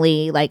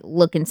randomly like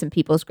look in some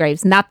people's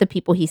graves, not the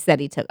people he said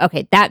he took.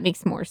 Okay, that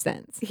makes more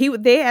sense.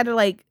 They had to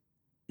like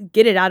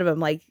get it out of him.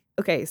 Like,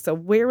 okay, so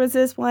where was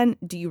this one?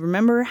 Do you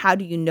remember? How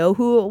do you know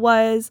who it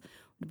was?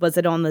 Was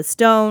it on the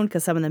stone?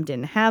 Because some of them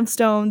didn't have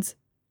stones.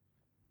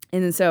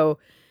 And so,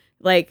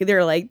 like,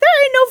 they're like,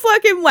 there ain't no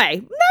fucking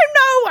way.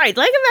 No way.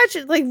 Like, that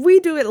shit, like, we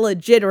do it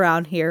legit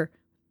around here.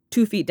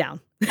 2 feet down.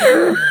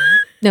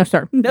 No,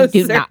 sir. No, you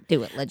do sir. not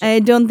do it legit. I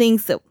don't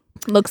think so.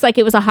 Looks like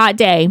it was a hot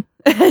day.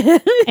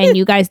 And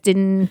you guys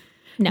didn't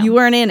know. You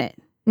weren't in it.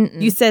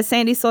 Mm-mm. You said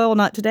sandy soil,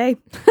 not today.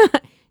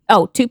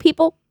 Oh, 2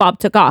 people? Bob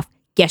took off.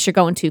 Guess you're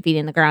going 2 feet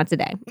in the ground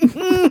today.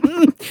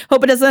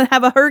 Hope it doesn't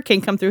have a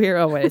hurricane come through here.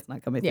 Oh, wait, it's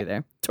not coming through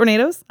there.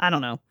 Tornadoes? I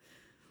don't know.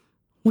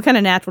 What kind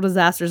of natural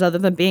disasters other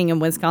than being in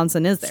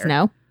Wisconsin is there?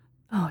 Snow.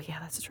 Oh, yeah,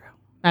 that's true.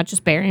 Not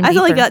just burying I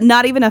feel deeper. like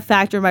not even a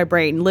factor in my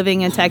brain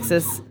living in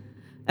Texas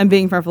and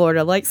being from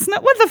Florida. Like, snow,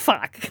 what the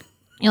fuck?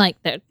 You're like,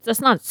 that's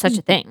not such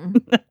a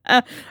thing.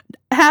 I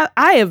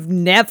have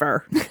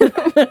never.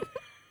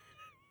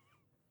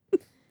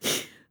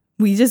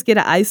 We just get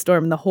an ice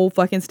storm and the whole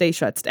fucking state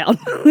shuts down.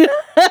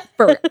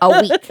 For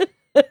a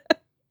week.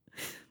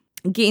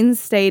 Gein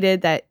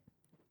stated that,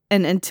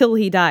 and until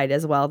he died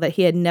as well, that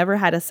he had never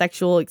had a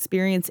sexual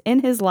experience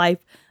in his life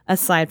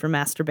aside from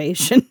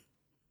masturbation.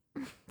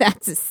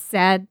 That's a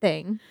sad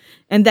thing.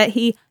 And that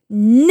he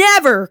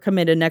never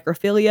committed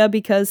necrophilia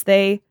because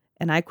they,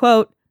 and I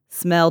quote,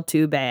 smelled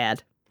too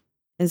bad.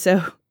 And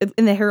so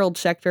in the Harold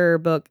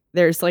Schechter book,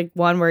 there's like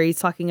one where he's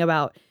talking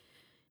about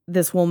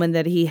this woman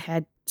that he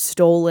had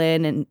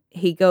stolen, and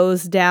he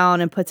goes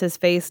down and puts his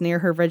face near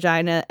her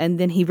vagina, and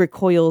then he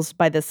recoils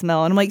by the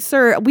smell. And I'm like,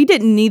 sir, we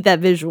didn't need that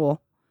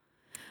visual.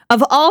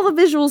 Of all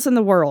the visuals in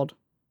the world,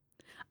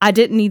 I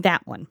didn't need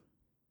that one.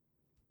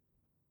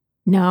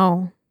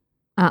 No.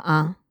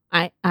 I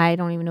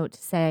don't even know what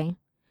to say.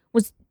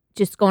 Was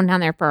just going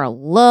down there for a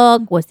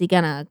look? Was he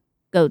gonna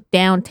go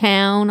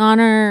downtown on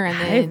her? And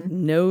I then have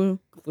no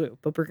clue,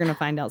 but we're going to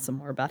find out some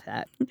more about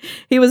that.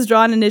 He was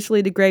drawn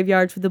initially to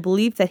graveyards with the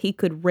belief that he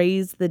could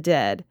raise the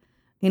dead,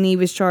 and he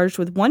was charged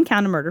with 1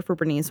 count of murder for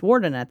Bernice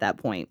Warden at that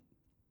point.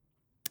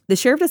 The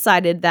sheriff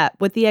decided that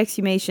with the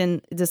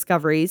exhumation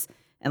discoveries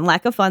and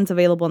lack of funds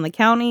available in the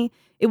county,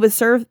 it would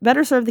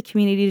better serve the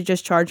community to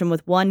just charge him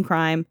with 1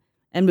 crime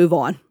and move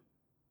on.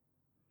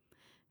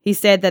 He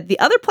said that the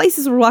other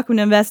places were welcome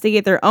to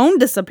investigate their own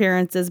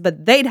disappearances,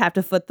 but they'd have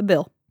to foot the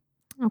bill.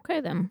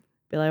 okay then.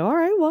 Be like, all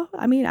right, well,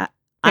 I mean, I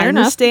Fair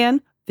enough.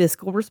 understand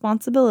fiscal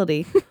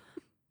responsibility,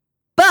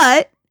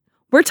 but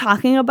we're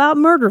talking about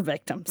murder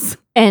victims.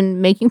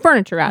 And making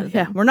furniture out of it.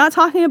 Yeah, we're not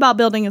talking about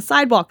building a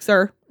sidewalk,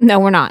 sir. No,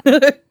 we're not.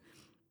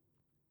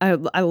 I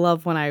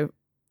love when I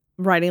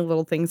writing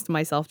little things to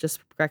myself just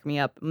crack me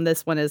up. And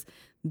this one is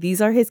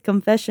These are his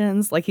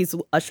confessions, like he's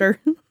Usher.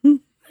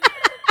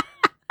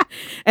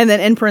 And then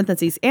in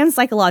parentheses, and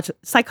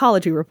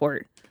psychology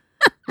report.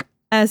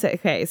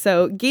 Okay,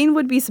 so Gein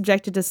would be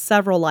subjected to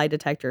several lie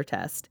detector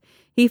tests.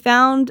 He was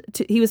found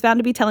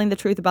to be telling the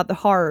truth about the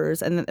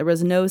horrors and that there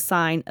was no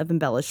sign of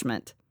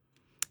embellishment.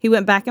 He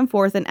went back and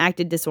forth and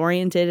acted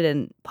disoriented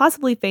and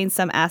possibly feigned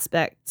some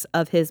aspects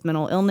of his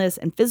mental illness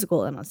and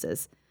physical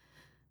illnesses.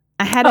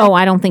 I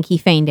don't think he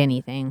feigned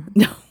anything.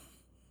 No.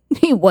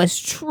 He was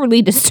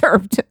truly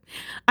disturbed.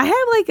 I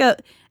have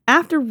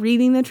after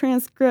reading the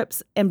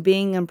transcripts and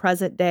being in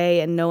present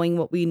day and knowing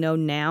what we know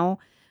now,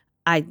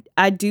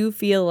 I do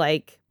feel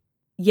like,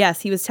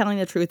 yes, he was telling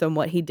the truth on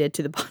what he did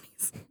to the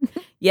bodies.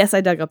 Yes,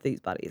 I dug up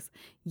these bodies.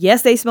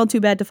 Yes, they smelled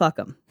too bad to fuck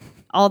them.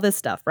 All this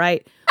stuff,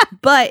 right?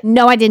 But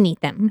no, I didn't eat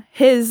them.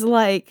 His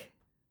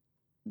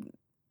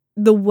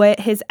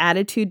his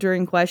attitude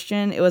during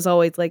question, it was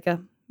always like a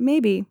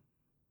maybe,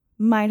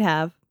 might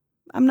have.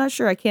 I'm not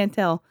sure. I can't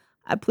tell.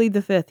 I plead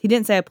the fifth. He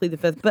didn't say I plead the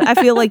fifth, but I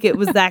feel like it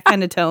was that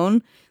kind of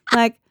tone.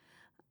 Like,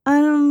 I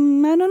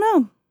don't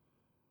know.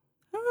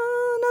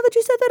 Now that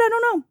you said that, I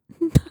don't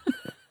know.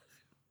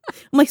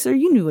 I'm like, sir,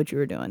 you knew what you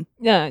were doing.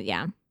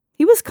 Yeah.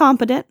 He was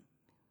competent.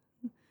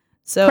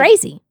 So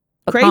crazy.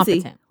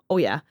 Competent. Oh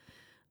yeah.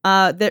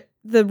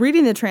 The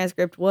reading the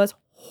transcript was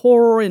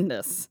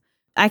horrendous.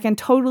 I can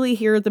totally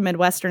hear the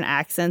Midwestern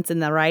accents in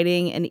the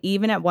writing, and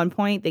even at one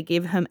point they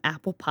gave him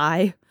apple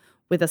pie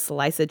with a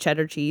slice of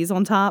cheddar cheese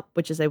on top,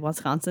 which is a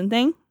Wisconsin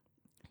thing.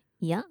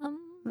 Yum.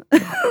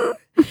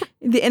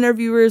 The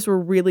interviewers were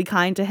really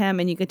kind to him,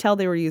 and you could tell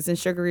they were using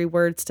sugary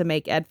words to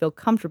make Ed feel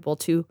comfortable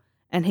too.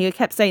 And he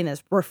kept saying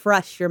this,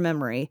 refresh your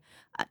memory.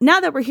 Now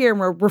that we're here,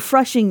 we're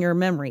refreshing your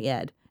memory,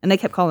 Ed. And they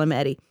kept calling him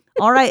Eddie.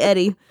 All right,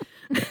 Eddie.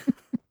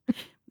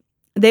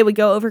 They would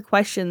go over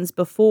questions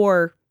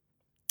before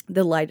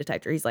the lie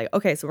detector. He's like,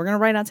 okay, so we're going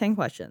to write out 10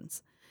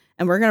 questions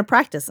and we're going to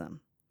practice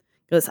them.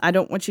 Because I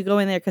don't want you to go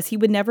in there, because he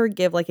would never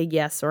give like a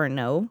yes or a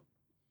no.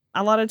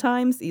 A lot of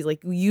times he's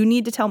like, you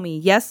need to tell me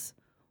yes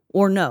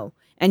or no.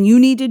 And you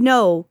need to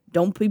know,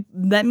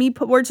 let me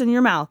put words in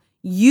your mouth.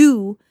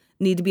 You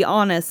need to be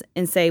honest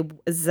and say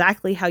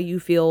exactly how you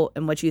feel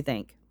and what you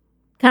think.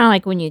 Kind of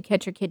like when you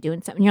catch your kid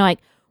doing something. You're like,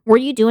 were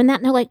you doing that?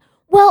 And they're like,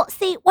 well,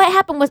 see, what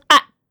happened was I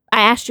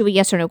asked you a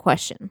yes or no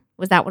question.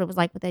 Was that what it was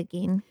like with Ed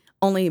Gein?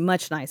 Only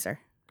much nicer.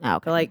 Oh,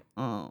 okay. Like,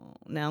 oh,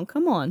 now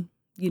come on.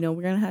 We're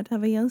going to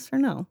have a yes or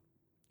no.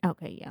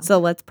 Okay, yeah. So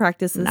let's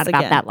practice this Not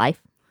again. about that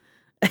life.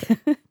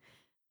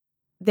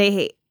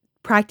 They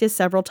practiced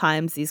several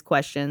times these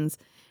questions.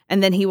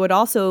 And then he would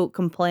also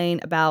complain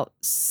about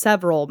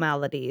several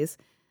maladies.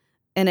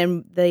 And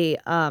in the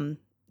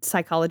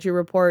psychology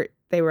report,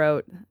 they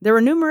wrote, there were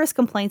numerous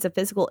complaints of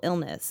physical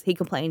illness. He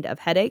complained of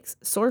headaches,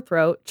 sore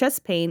throat,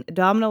 chest pain,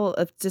 abdominal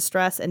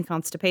distress, and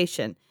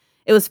constipation.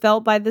 It was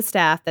felt by the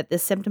staff that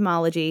this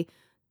symptomology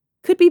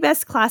could be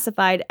best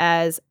classified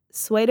as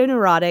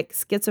pseudoneurotic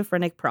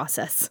schizophrenic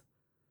process.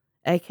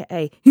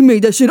 AKA, he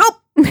made that shit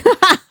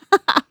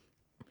up.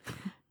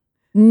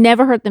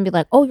 Never heard them be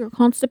like, oh, you're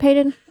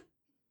constipated?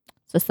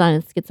 It's a sign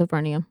of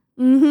schizophrenia.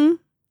 Mm-hmm.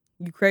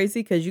 You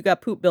crazy because you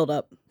got poop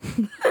buildup.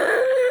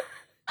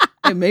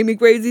 It made me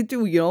crazy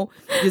too,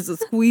 just a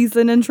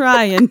squeezing and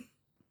trying.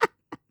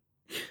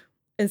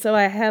 And so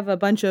I have a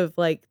bunch of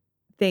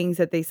things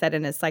that they said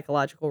in his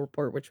psychological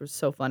report, which was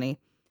so funny.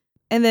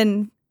 And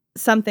then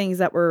some things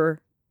that were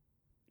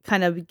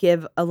kind of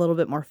give a little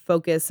bit more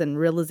focus and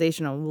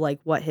realization of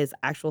what his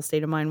actual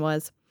state of mind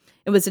was.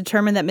 It was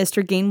determined that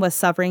Mr. Gein was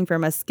suffering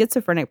from a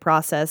schizophrenic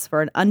process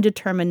for an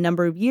undetermined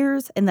number of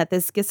years, and that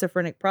this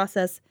schizophrenic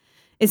process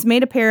is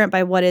made apparent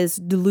by what is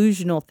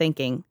delusional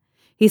thinking.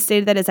 He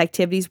stated that his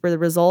activities were the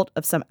result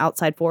of some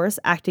outside force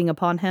acting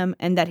upon him,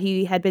 and that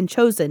he had been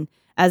chosen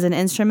as an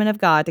instrument of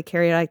God to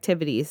carry out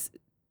activities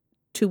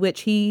to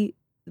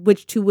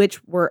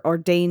which were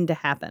ordained to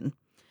happen.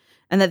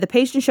 And that the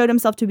patient showed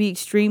himself to be an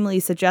extremely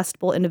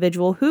suggestible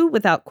individual who,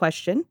 without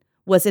question,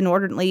 was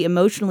inordinately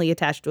emotionally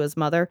attached to his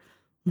mother.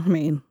 I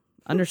mean,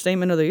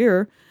 understatement of the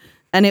year.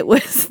 And it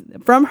was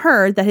from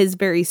her that his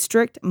very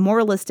strict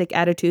moralistic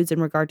attitudes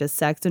in regard to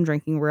sex and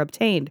drinking were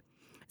obtained.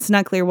 It's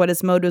not clear what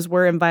his motives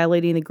were in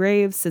violating the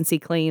graves, since he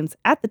claims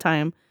at the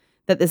time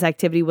that this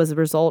activity was the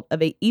result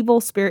of an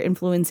evil spirit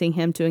influencing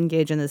him to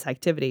engage in this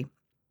activity.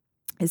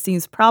 It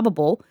seems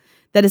probable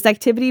that his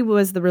activity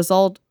was the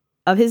result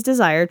of his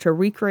desire to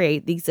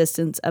recreate the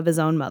existence of his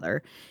own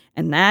mother.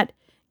 And that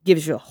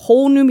gives you a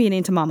whole new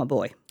meaning to Mama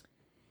Boy.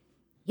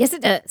 Yes,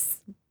 it does.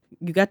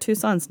 You got 2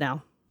 sons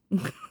now.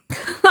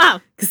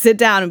 Sit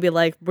down and be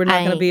like, we're not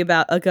going to be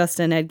about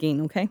Augusta and Ed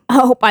Gein, okay? I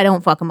hope I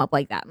don't fuck him up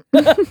like that.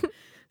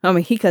 I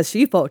mean, because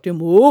she fucked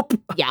him up.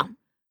 Yeah.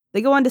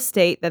 They go on to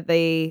state that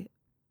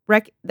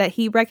that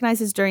he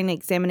recognizes during the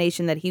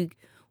examination that he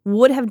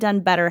would have done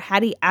better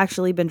had he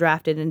actually been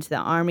drafted into the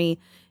Army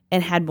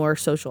and had more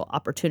social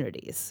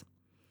opportunities.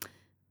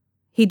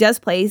 He does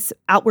place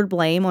outward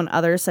blame on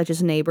others, such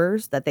as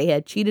neighbors, that they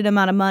had cheated him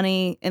out of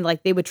money and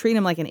they would treat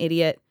him like an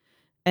idiot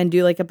and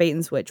do a bait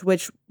and switch,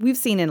 which we've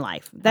seen in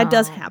life. That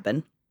does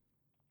happen.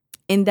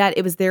 in that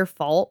it was their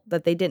fault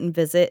that they didn't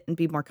visit and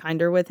be more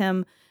kinder with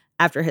him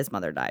after his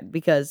mother died.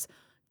 Because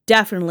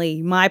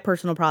definitely my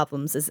personal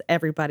problems is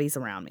everybody's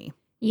around me.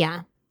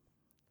 Yeah.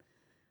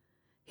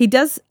 He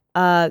does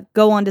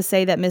go on to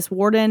say that Miss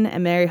Warden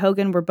and Mary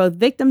Hogan were both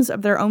victims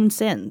of their own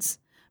sins.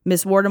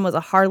 Miss Warden was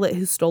a harlot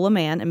who stole a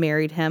man and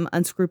married him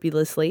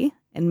unscrupulously,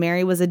 and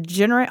Mary was a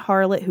degenerate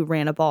harlot who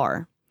ran a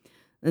bar.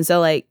 And so,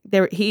 like,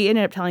 he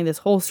ended up telling this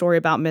whole story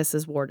about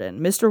Mrs. Warden.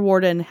 Mr.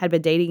 Warden had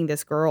been dating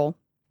this girl,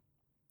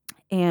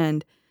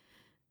 and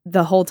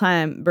the whole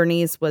time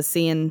Bernice was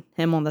seeing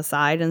him on the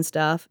side and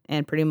stuff,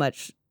 and pretty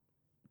much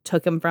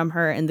took him from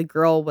her. And the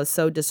girl was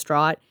so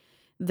distraught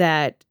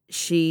that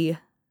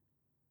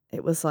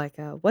it was like,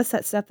 what's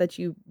that stuff that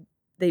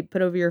they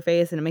put over your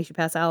face and it makes you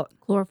pass out?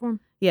 Chloroform?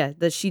 Yeah,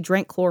 that she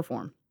drank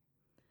chloroform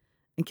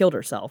and killed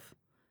herself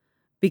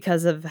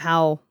because of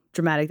how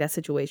dramatic that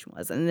situation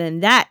was. And then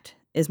that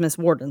is Miss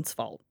Warden's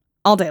fault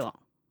all day long.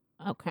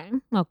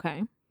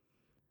 Okay.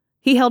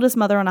 He held his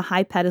mother on a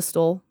high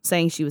pedestal,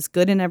 saying she was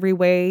good in every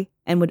way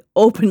and would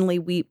openly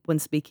weep when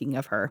speaking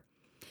of her.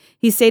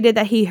 He stated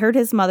that he heard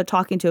his mother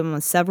talking to him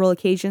on several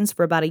occasions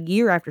for about a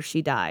year after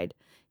she died.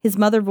 His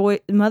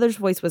mother's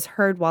voice was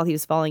heard while he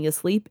was falling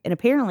asleep, and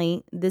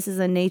apparently this is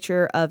a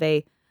nature of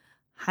a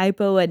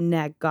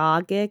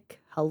hypoanagogic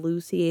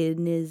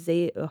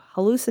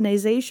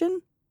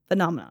hallucination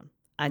phenomenon.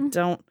 I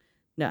don't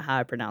know how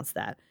I pronounce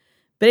that.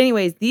 But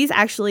anyways, these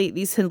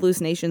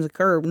hallucinations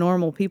occur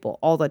normal people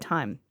all the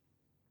time,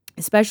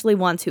 especially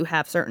ones who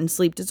have certain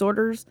sleep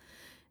disorders.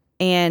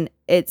 And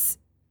it's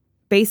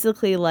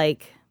basically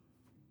like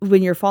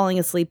when you're falling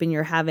asleep and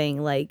you're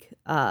having like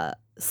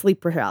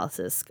sleep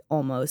paralysis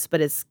almost,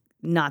 but it's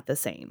not the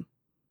same.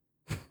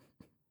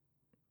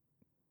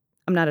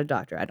 I'm not a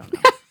doctor. I don't know.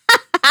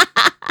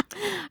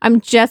 I'm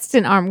just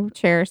an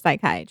armchair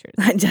psychiatrist.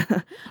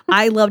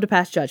 I love to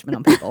pass judgment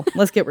on people.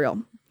 Let's get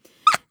real.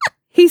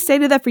 He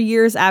stated that for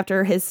years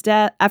after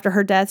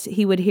her death,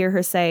 he would hear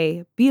her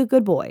say, "Be a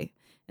good boy."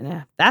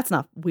 And that's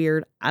not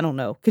weird. I don't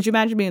know. Could you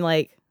imagine being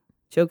like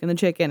choking the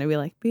chicken and be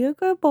like, "Be a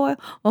good boy."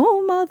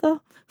 Oh, mother.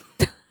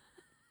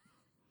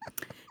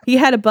 He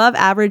had above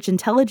average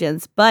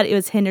intelligence, but it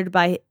was hindered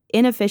by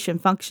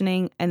inefficient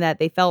functioning, and that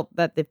they felt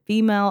that the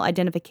female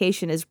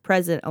identification is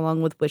present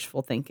along with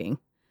wishful thinking,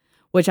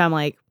 which I'm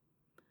like,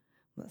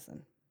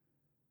 listen,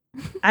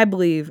 I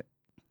believe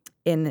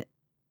in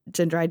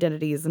gender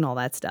identities and all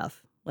that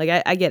stuff.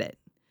 Like, I get it.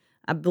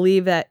 I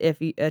believe that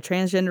if a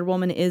transgender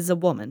woman is a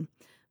woman,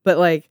 but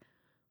like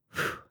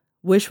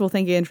wishful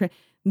thinking and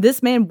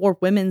this man wore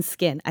women's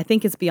skin. I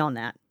think it's beyond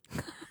that.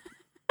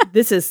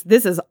 This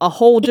is a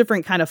whole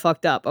different kind of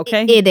fucked up,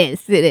 okay? It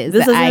is. This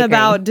isn't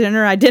about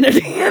gender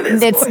identity.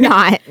 It's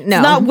not. No.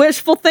 It's not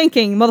wishful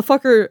thinking.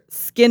 Motherfucker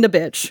skinned a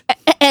bitch.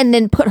 And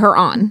then put her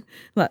on.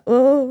 Like,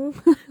 oh,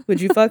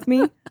 would you fuck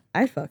me?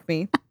 I'd fuck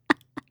me.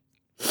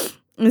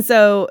 And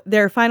so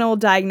their final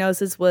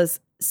diagnosis was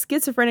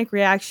schizophrenic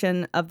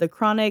reaction of the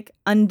chronic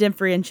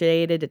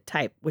undifferentiated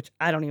type, which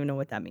I don't even know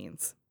what that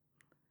means.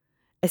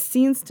 It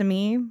seems to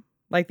me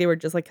like they were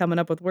just like coming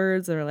up with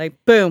words and were like,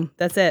 boom,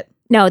 that's it.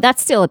 No,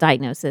 that's still a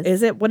diagnosis.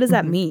 Is it? What does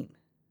that mean?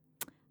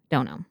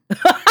 Don't know.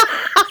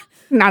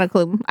 Not a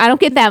clue. I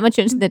don't get that much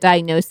into the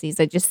diagnoses.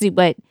 I just see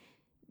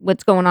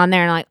what's going on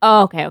there and I'm like,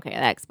 oh, okay,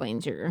 that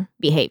explains your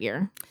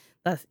behavior.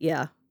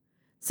 Yeah.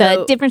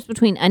 So the difference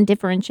between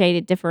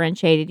undifferentiated,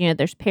 differentiated,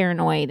 there's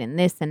paranoid and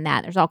this and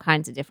that. There's all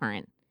kinds of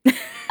different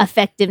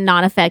effective,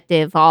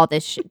 non-effective, all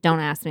this shit.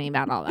 Don't ask me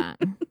about all that.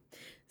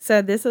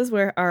 So this is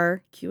where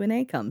our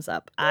Q&A comes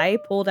up. I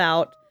pulled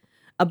out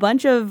a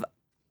bunch of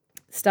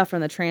stuff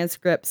from the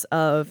transcripts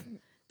of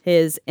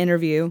his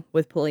interview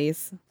with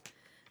police.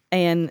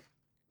 And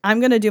I'm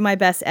going to do my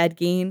best Ed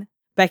Gein.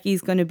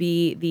 Becky's going to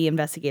be the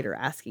investigator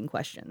asking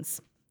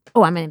questions.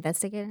 Oh, I'm an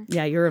investigator?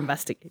 Yeah, you're an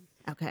investigator.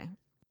 Okay.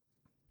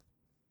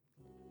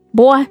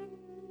 Boy,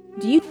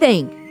 do you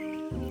think...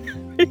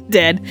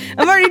 Dead.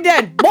 I'm already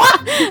dead.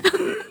 What?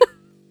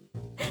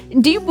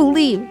 Do you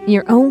believe in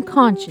your own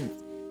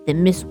conscience that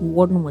Miss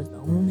Warden was the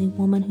only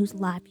woman whose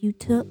life you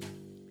took?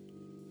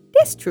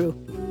 That's true.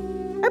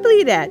 I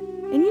believe that.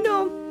 And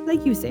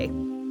like you say.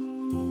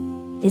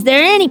 Is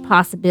there any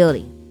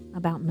possibility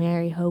about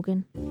Mary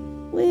Hogan?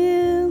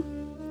 Well,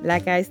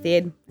 like I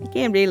said, I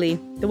can't really.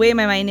 The way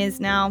my mind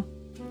is now,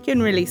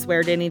 can't really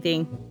swear to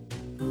anything.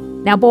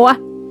 Now, boy,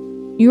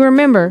 you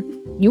remember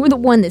you were the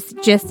one that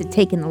suggested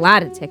taking the lie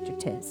detector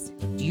test.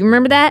 Do you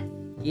remember that?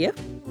 Yep.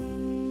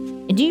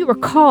 And do you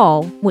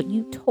recall what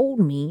you told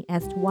me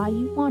as to why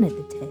you wanted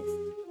the test?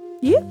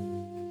 Yep.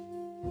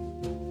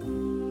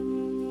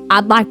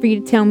 I'd like for you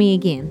to tell me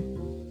again.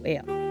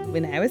 Well,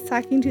 when I was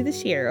talking to the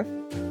sheriff,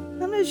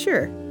 I'm not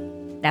sure.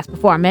 That's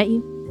before I met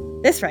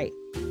you? That's right.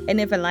 And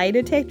if a lie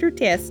detector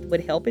test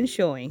would help in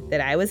showing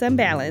that I was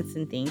unbalanced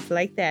and things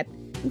like that,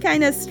 and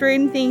kind of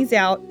straighten things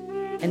out,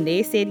 and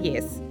they said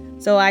yes.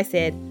 So I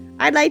said,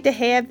 I'd like to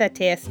have that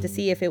test to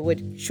see if it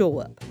would show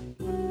up.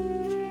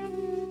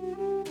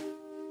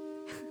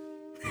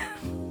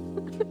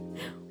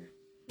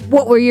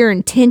 What were your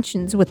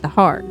intentions with the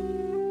heart?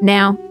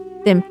 Now,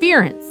 The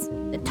inference,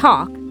 the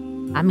talk,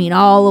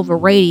 all over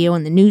radio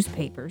and the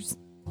newspapers,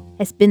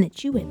 has been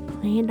that you had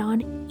planned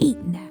on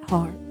eating that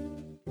heart.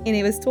 And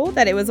he was told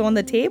that it was on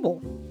the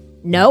table.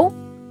 No,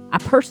 I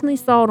personally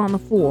saw it on the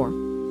floor,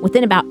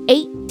 within about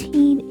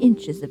 18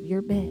 inches of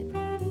your bed.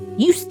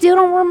 You still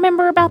don't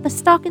remember about the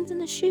stockings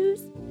and the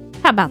shoes?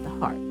 How about the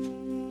heart?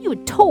 You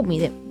had told me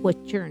that what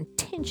your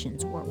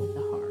intentions were with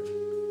the heart.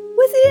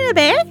 Was it in a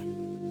bag?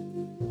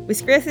 With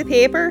scraps of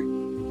paper?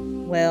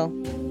 Well,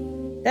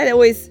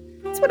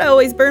 that's what I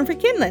always burn for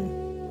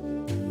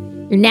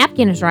kindling. Your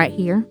napkin is right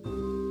here.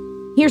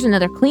 Here's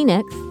another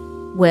Kleenex.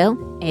 Well,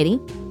 Eddie,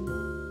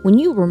 when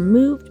you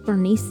removed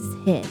Bernice's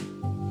head,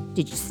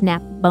 did you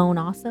snap a bone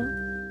also?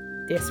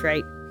 That's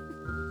right.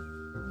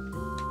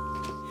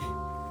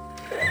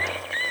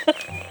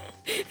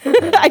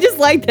 I just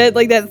like that.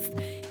 Like that's.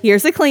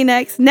 Here's a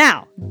Kleenex.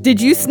 Now, did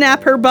you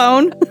snap her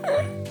bone?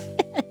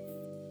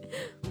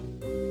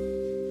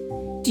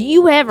 Do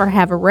you ever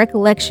have a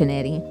recollection,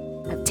 Eddie,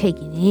 of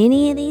taking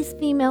any of these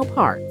female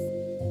parts,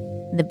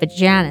 the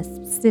vagina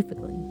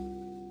specifically,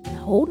 and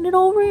holding it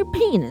over your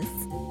penis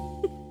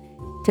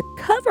to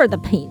cover the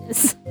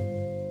penis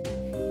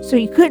so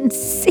you couldn't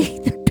see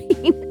the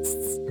penis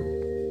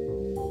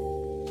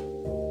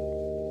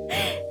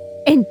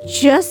and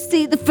just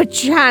see the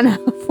vagina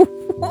of a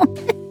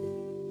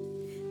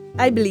woman?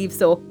 I believe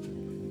so.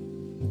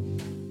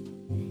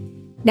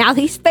 Now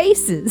these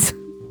faces,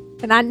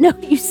 and I know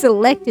you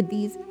selected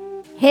these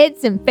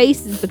heads and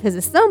faces because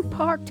of some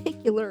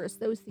particular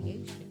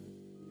association.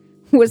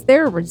 Was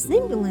there a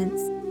resemblance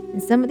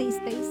in some of these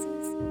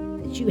faces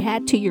that you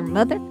had to your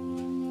mother?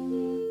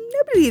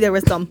 I believe there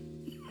was some.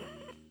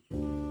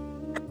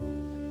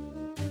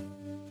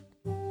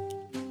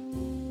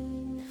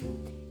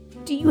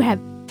 Do you have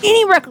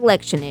any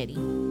recollection, Eddie,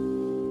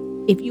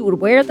 if you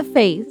would wear the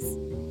face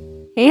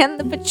and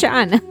the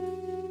vagina,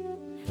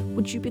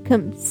 would you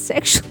become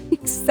sexually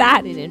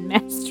excited and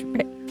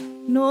masturbate?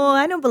 No,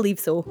 I don't believe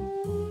so.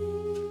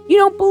 You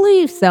don't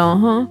believe so,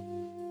 huh?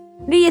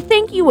 Do you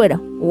think you would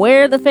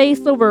wear the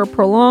face over a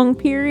prolonged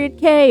period,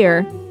 Kay,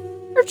 or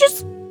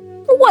just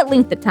for what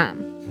length of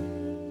time?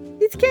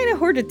 It's kind of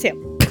hard to tell.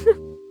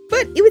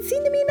 But it would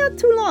seem to me not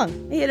too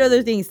long. I had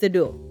other things to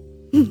do.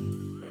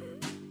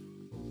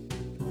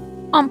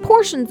 On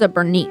portions of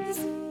Bernice,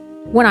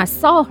 when I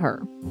saw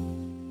her,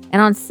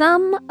 and on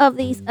some of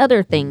these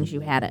other things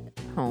you had at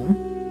home,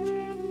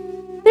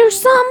 there's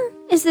some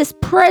is this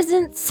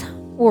presence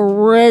or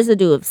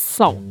residue of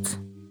salt.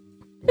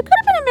 It could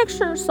have been a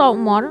mixture of salt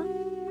and water,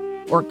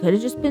 or it could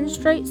have just been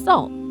straight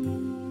salt.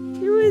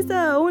 There was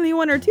only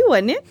one or two,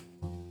 wasn't it?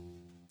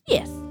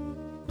 Yes,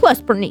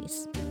 plus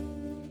Bernice.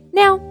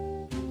 Now,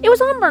 it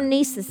was on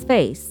Bernice's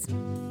face,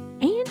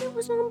 and it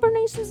was on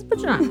Bernice's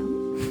vagina.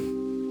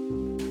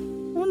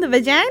 On the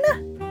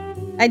vagina?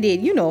 I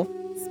did,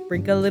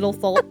 sprinkle a little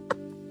salt.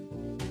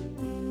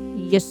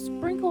 You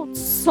sprinkled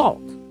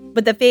salt.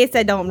 But the face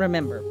I don't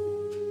remember.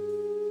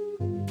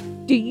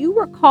 Do you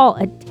recall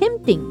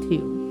attempting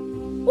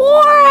to,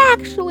 or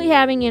actually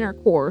having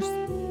intercourse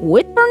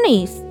with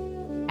Bernice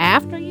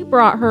after you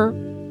brought her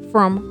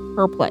from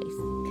her place?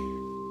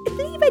 I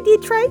believe I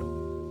did try,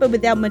 but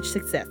without much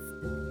success.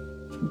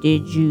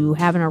 Did you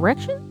have an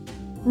erection?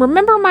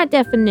 Remember my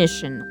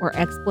definition or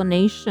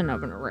explanation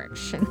of an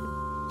erection.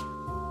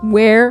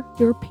 Where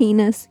your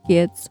penis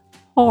gets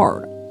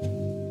hard.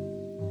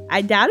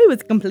 I doubt it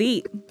was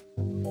complete.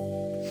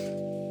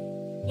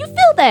 You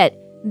feel that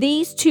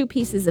these two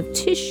pieces of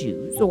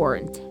tissues or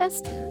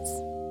intestines,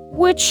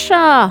 which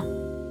I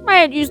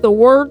had used the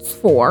words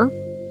for,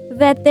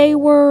 that they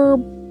were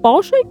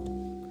ball-shaped?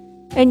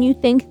 And you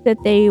think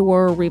that they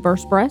were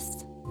reverse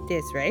breasts?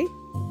 That's right.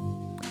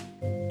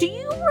 Do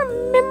you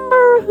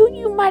remember who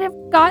you might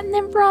have gotten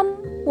them from?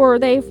 Were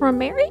they from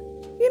Mary?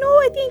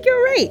 I think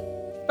you're right,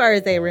 as far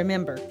as I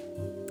remember.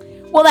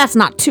 Well, that's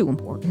not too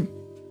important.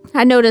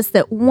 I noticed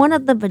that one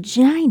of the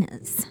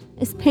vaginas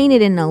is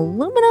painted in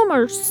aluminum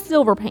or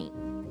silver paint.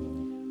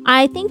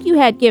 I think you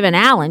had given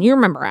Alan, you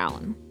remember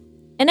Alan,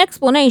 an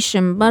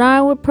explanation, but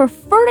I would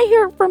prefer to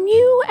hear from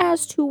you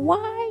as to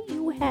why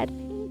you had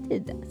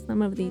painted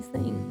some of these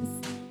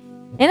things.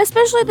 And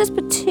especially this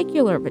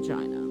particular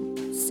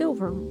vagina,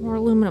 silver or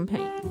aluminum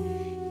paint.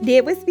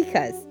 It was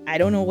because I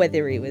don't know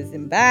whether it was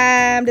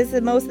embalmed, as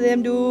most of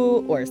them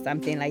do, or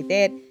something like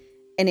that,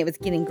 and it was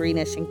getting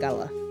greenish in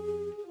color.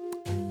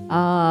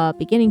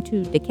 Beginning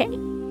to decay?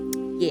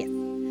 Yes.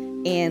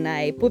 And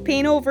I put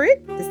paint over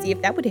it to see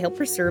if that would help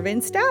preserve it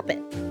and stop it.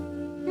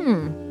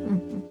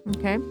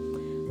 Okay.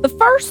 The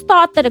first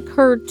thought that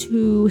occurred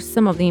to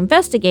some of the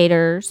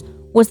investigators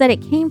was that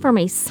it came from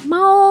a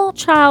small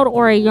child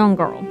or a young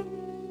girl.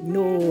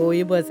 No,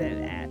 it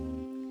wasn't that.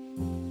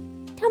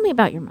 Tell me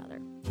about your mother.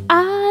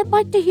 I'd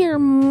like to hear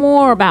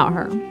more about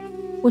her.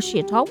 Was she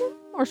a tall one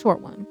or a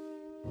short one?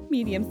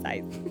 Medium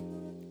size.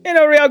 And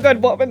a real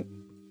good woman.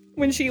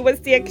 When she was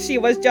sick, she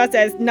was just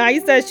as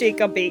nice as she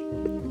could be.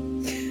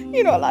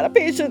 A lot of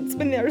patients,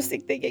 when they're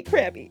sick, they get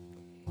crabby.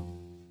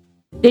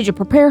 Did you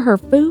prepare her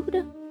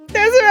food?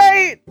 That's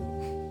right.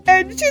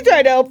 And she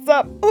tried to help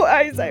some who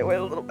eyesight was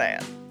a little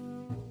bad.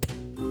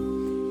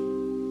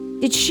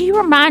 Did she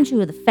remind you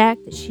of the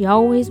fact that she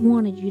always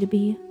wanted you to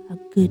be a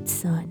good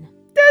son?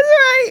 That's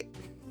right.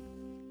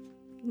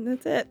 And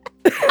that's it.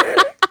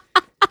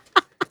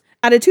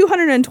 Out of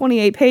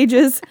 228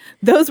 pages,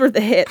 those were the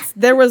hits.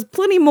 There was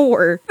plenty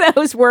more.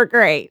 Those were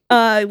great.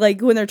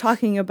 Like when they're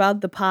talking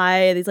about the pie,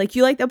 and he's like,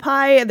 "You like the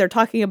pie?" And they're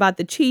talking about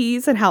the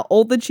cheese and how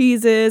old the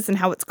cheese is and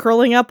how it's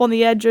curling up on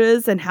the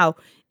edges and how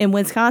in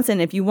Wisconsin,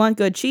 if you want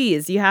good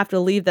cheese, you have to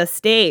leave the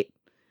state.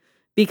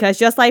 Because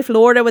just like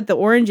Florida with the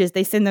oranges,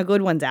 they send the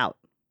good ones out.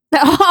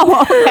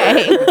 Oh,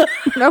 okay.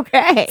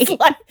 Okay.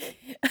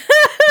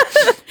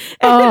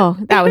 Oh,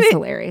 that was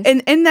hilarious.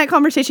 And in that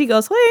conversation, he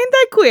goes, "Well, ain't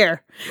that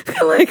queer?"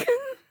 Like,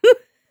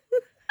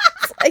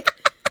 it's like,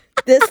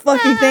 this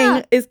fucking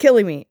thing is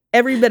killing me.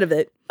 Every bit of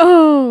it.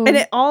 Oh.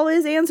 And all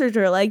his answers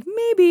are like,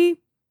 maybe.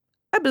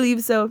 I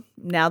believe so.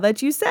 Now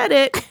that you said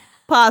it,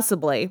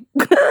 possibly.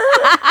 That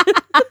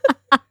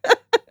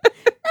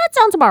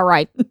sounds about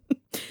right.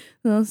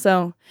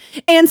 So,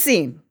 and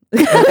scene.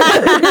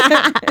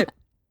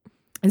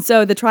 And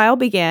so the trial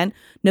began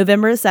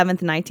November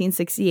 7th,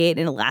 1968,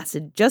 and it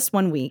lasted just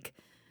 1 week.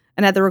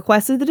 And at the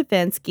request of the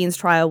defense, Gein's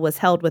trial was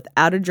held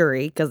without a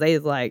jury because they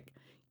was like,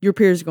 your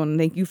peers are going to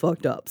think you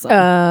fucked up.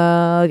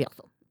 Yeah.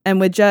 And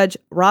with Judge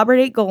Robert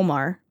A.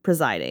 Golmar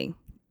presiding.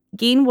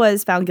 Gein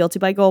was found guilty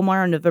by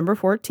Golmar on November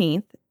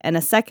 14th, and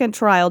a second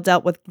trial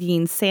dealt with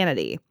Gein's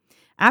sanity.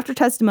 After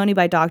testimony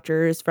by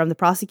doctors from the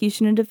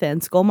prosecution and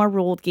defense, Golmar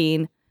ruled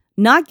Gein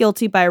not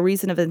guilty by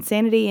reason of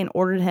insanity and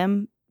ordered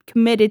him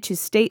committed to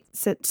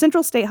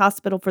Central State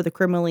Hospital for the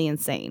criminally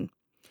insane.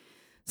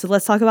 So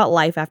let's talk about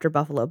life after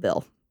Buffalo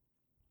Bill.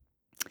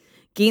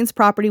 Gein's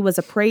property was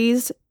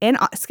appraised and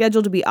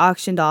scheduled to be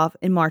auctioned off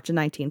in March of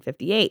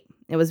 1958.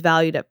 It was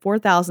valued at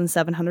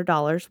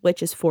 $4,700,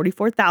 which is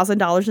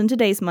 $44,000 in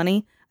today's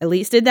money. At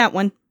least did that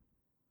one.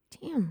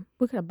 Damn,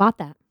 we could have bought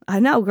that. I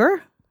know, girl.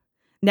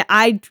 Now,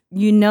 I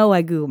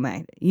Google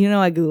mapped it.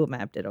 I Google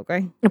mapped it,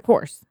 okay? Of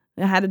course.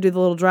 I had to do the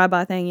little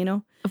drive-by thing,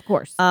 Of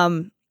course.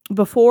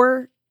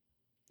 Before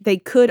they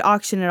could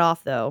auction it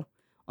off, though,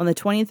 on the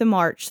 20th of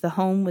March, the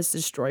home was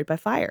destroyed by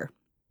fire.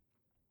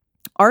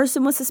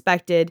 Arson was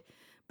suspected,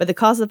 but the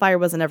cause of the fire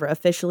wasn't ever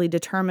officially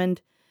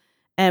determined.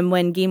 And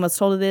when Gein was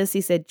told of this, he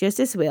said,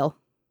 "Justice will."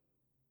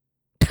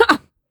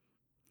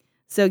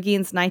 So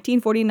Gein's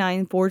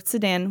 1949 Ford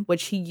sedan,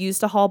 which he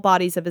used to haul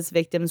bodies of his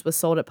victims, was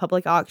sold at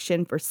public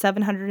auction for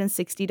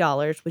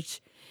 $760,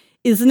 which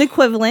is an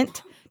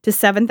equivalent to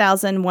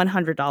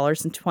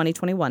 $7,100 in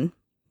 2021.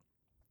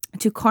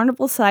 To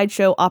Carnival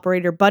sideshow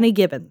operator Bunny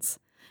Gibbons.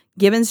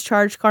 Gibbons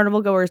charged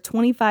carnival goers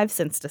 25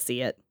 cents to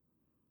see it.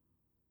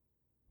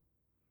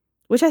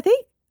 Which I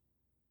think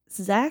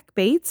Zach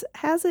Bates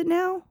has it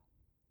now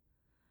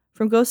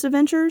from Ghost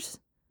Adventures.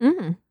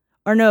 Mm.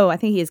 Or no, I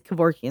think he is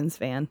Kevorkian's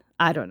fan.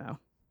 I don't know.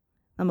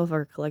 That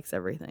motherfucker collects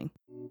everything.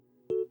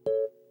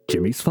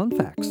 Jimmy's Fun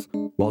Facts.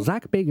 While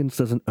Zach Bagans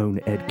doesn't own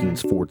Ed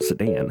Gein's Ford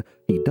sedan,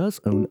 he does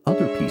own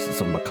other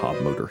pieces of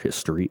macabre motor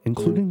history,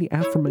 including the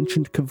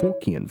aforementioned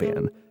Kevorkian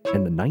van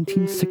and the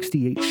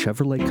 1968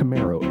 Chevrolet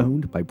Camaro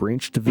owned by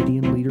Branch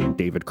Davidian leader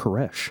David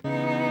Koresh.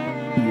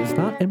 He is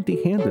not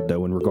empty-handed,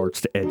 though, in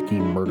regards to Ed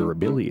Gein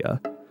murderabilia.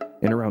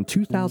 In around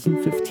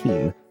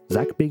 2015,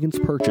 Zach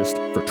Bagans purchased,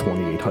 for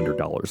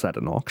 $2,800 at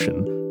an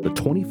auction, the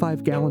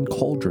 25-gallon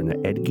cauldron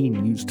that Ed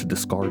Gein used to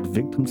discard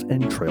victims'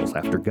 entrails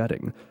after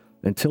gutting.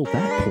 Until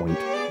that point,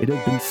 it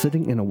had been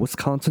sitting in a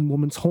Wisconsin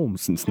woman's home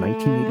since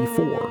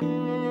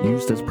 1984,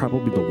 used as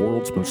probably the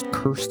world's most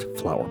cursed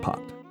flower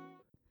pot.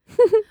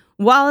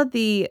 While at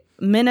the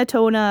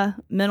Minnesota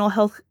Mental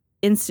Health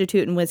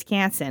Institute in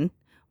Wisconsin,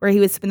 where he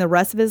would spend the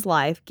rest of his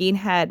life, Gein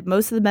had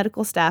most of the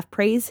medical staff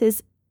praise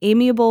his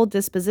amiable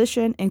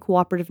disposition and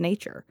cooperative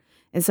nature.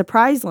 And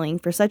surprisingly,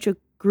 for such a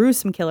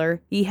gruesome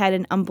killer, he had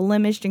an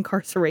unblemished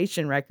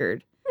incarceration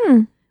record.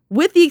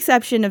 With the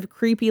exception of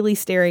creepily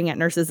staring at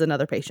nurses and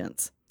other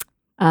patients.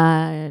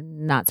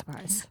 Not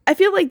surprised. I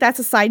feel like that's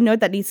a side note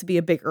that needs to be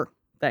a bigger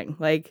thing.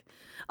 Like,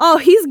 oh,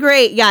 he's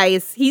great,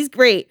 guys. He's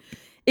great.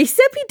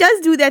 Except he does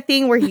do that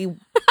thing where he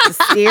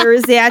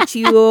stares at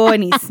you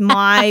and he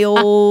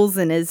smiles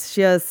and it's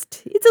a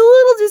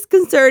little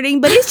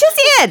disconcerting, but it's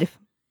just Ed.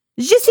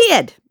 It's just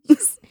Ed.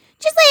 Just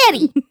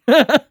Eddie.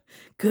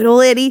 Good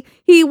old Eddie.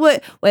 He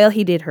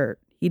did hurt.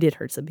 He did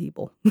hurt some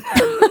people.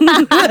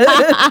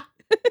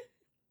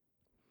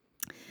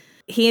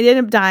 He ended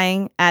up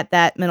dying at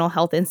that mental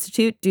health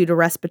institute due to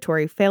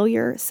respiratory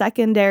failure,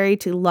 secondary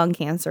to lung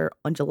cancer,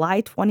 on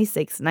July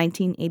 26,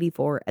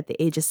 1984, at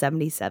the age of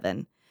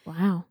 77.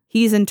 Wow.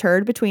 He's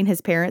interred between his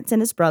parents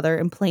and his brother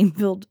in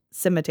Plainfield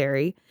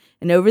Cemetery.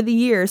 And over the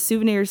years,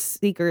 souvenir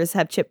seekers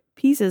have chipped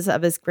pieces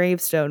of his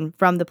gravestone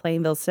from the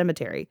Plainfield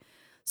Cemetery.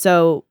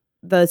 So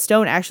the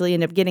stone actually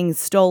ended up getting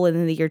stolen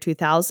in the year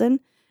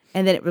 2000.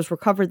 And then it was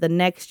recovered the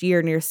next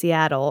year near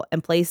Seattle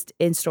and placed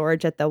in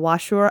storage at the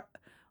Washara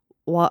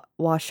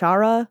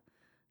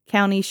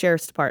County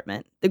Sheriff's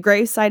Department. The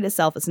gravesite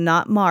itself is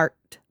not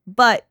marked,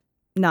 but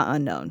not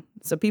unknown.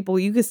 So people,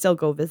 you can still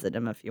go visit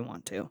him if you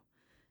want to.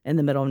 in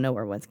the middle of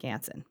nowhere,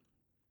 Wisconsin.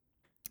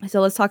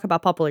 So let's talk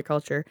about popular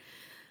culture.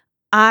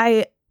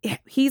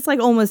 He's like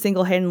almost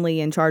single-handedly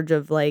in charge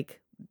of like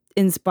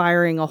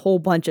inspiring a whole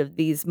bunch of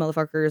these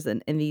motherfuckers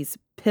and these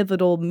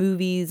pivotal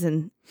movies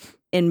and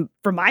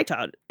from my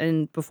childhood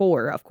and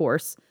before, of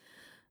course.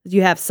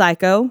 You have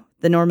Psycho,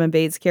 the Norman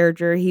Bates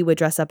character. He would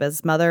dress up as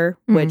his mother,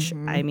 which,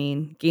 I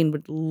mean, Gein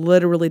would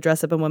literally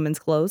dress up in women's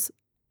clothes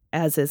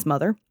as his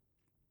mother.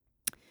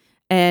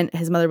 And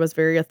his mother was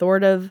very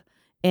authoritative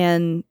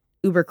and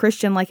uber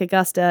Christian like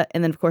Augusta.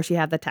 And then, of course, you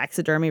have the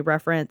taxidermy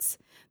reference.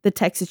 The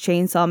Texas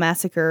Chainsaw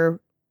Massacre,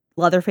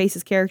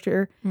 Leatherface's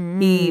character.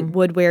 He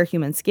would wear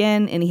human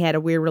skin, and he had a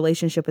weird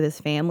relationship with his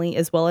family,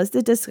 as well as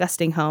the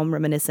disgusting home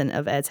reminiscent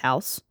of Ed's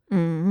house.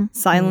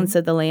 Silence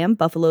of the Lamb,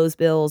 Buffalo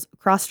Bill's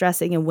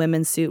cross-dressing and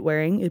women's suit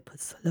wearing. It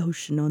puts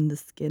lotion on the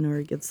skin or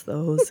it gets the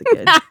hose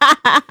again.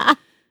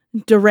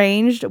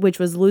 Deranged, which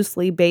was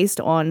loosely based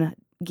on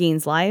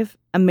Gein's life.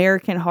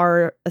 American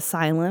Horror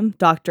Asylum,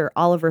 Dr.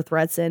 Oliver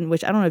Thredson,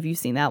 which I don't know if you've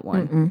seen that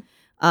one.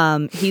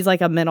 He's like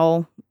a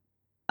mental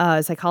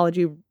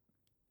psychology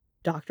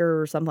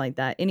doctor or something like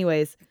that.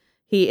 Anyways,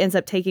 he ends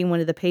up taking one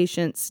of the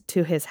patients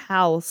to his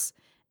house.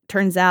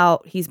 Turns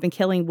out he's been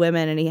killing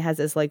women, and he has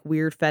this like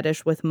weird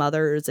fetish with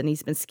mothers, and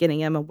he's been skinning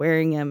them and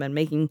wearing them and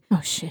making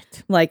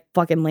like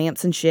fucking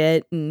lamps and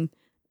shit and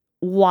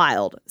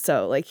wild.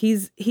 So like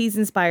he's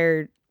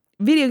inspired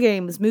video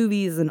games,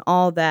 movies, and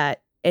all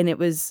that. And it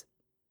was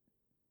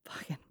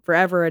fucking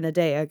forever and a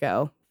day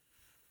ago,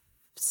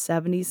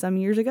 70 some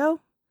years ago,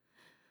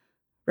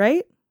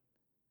 right?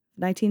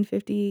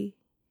 1950.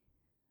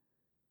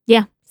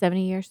 Yeah,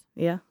 70 years.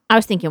 Yeah. I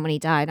was thinking when he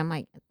died, I'm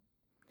like,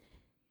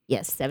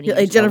 yes, 70 years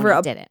ago Jennifer, when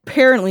he did it.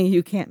 Apparently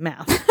you can't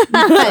math.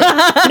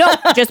 No,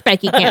 just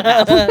Becky can't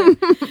math.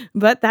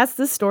 But that's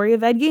the story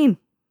of Ed Gein.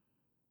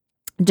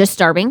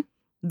 Disturbing.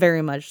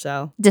 Very much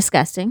so.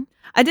 Disgusting.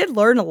 I did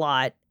learn a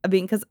lot. I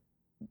mean, because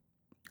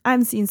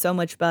I've seen so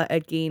much about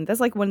Ed Gein. That's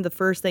like one of the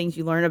first things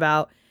you learn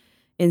about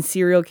in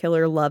serial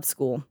killer love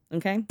school.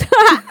 Okay.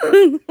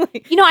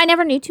 I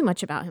never knew too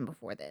much about him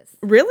before this.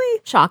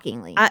 Really?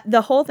 Shockingly.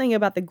 The whole thing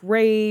about the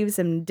graves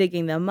and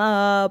digging them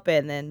up,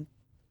 and then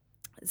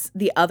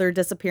the other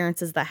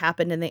disappearances that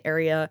happened in the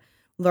area,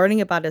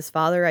 learning about his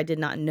father, I did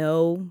not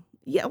know.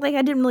 Yeah, like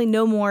I didn't really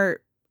know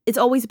more. It's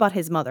always about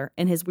his mother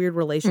and his weird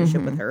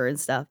relationship with her and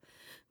stuff.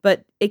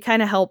 But it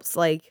kind of helps,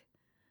 like,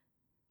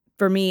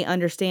 for me,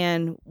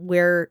 understand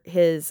where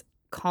his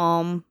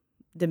calm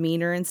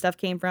demeanor and stuff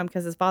came from,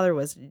 because his father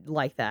was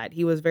like that.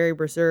 He was very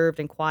reserved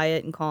and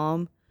quiet and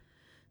calm.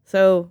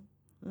 So,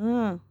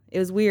 it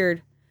was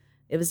weird.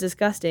 It was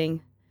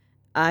disgusting.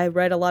 I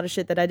read a lot of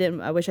shit that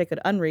I wish I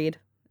could unread,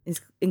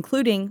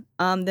 including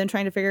them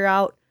trying to figure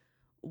out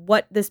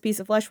what this piece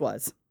of flesh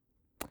was.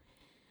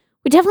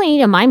 We definitely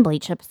need a mind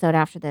bleach episode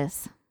after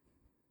this,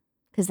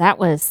 because that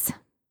was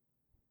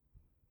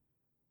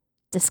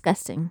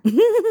disgusting.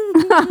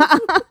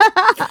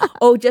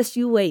 Oh, just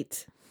you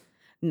wait.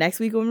 Next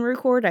week when we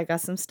record, I got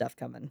some stuff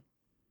coming.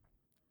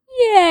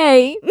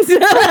 Yay!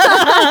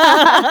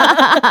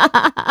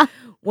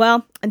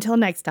 Well, until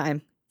next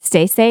time.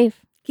 Stay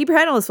safe. Keep your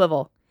head on a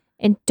swivel.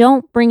 And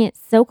don't bring it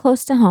so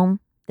close to home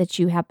that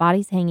you have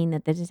bodies hanging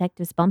that the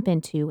detectives bump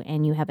into,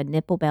 and you have a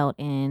nipple belt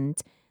and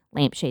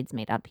lampshades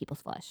made out of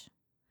people's flesh.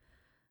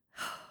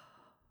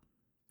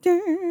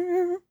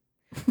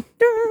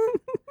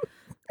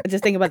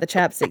 Just think about the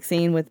chapstick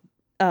scene with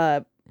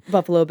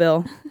Buffalo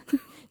Bill.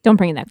 Don't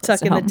bring that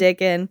close tucking to home. The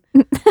dick in.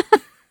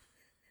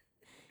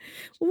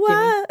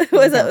 What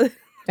was it?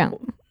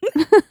 Don't.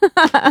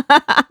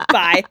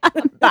 Bye.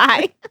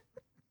 Bye.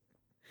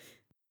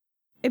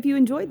 If you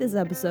enjoyed this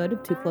episode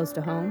of Too Close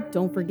to Home,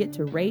 don't forget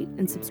to rate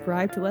and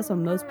subscribe to us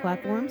on most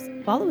platforms.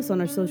 Follow us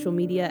on our social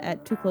media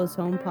at Too Close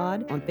Home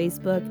Pod on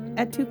Facebook,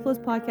 at Too Close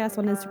Podcast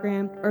on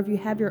Instagram, or if you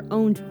have your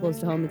own Too Close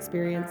to Home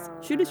experience,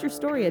 shoot us your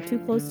story at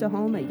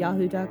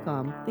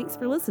tooclosetohome@yahoo.com. Thanks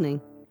for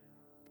listening.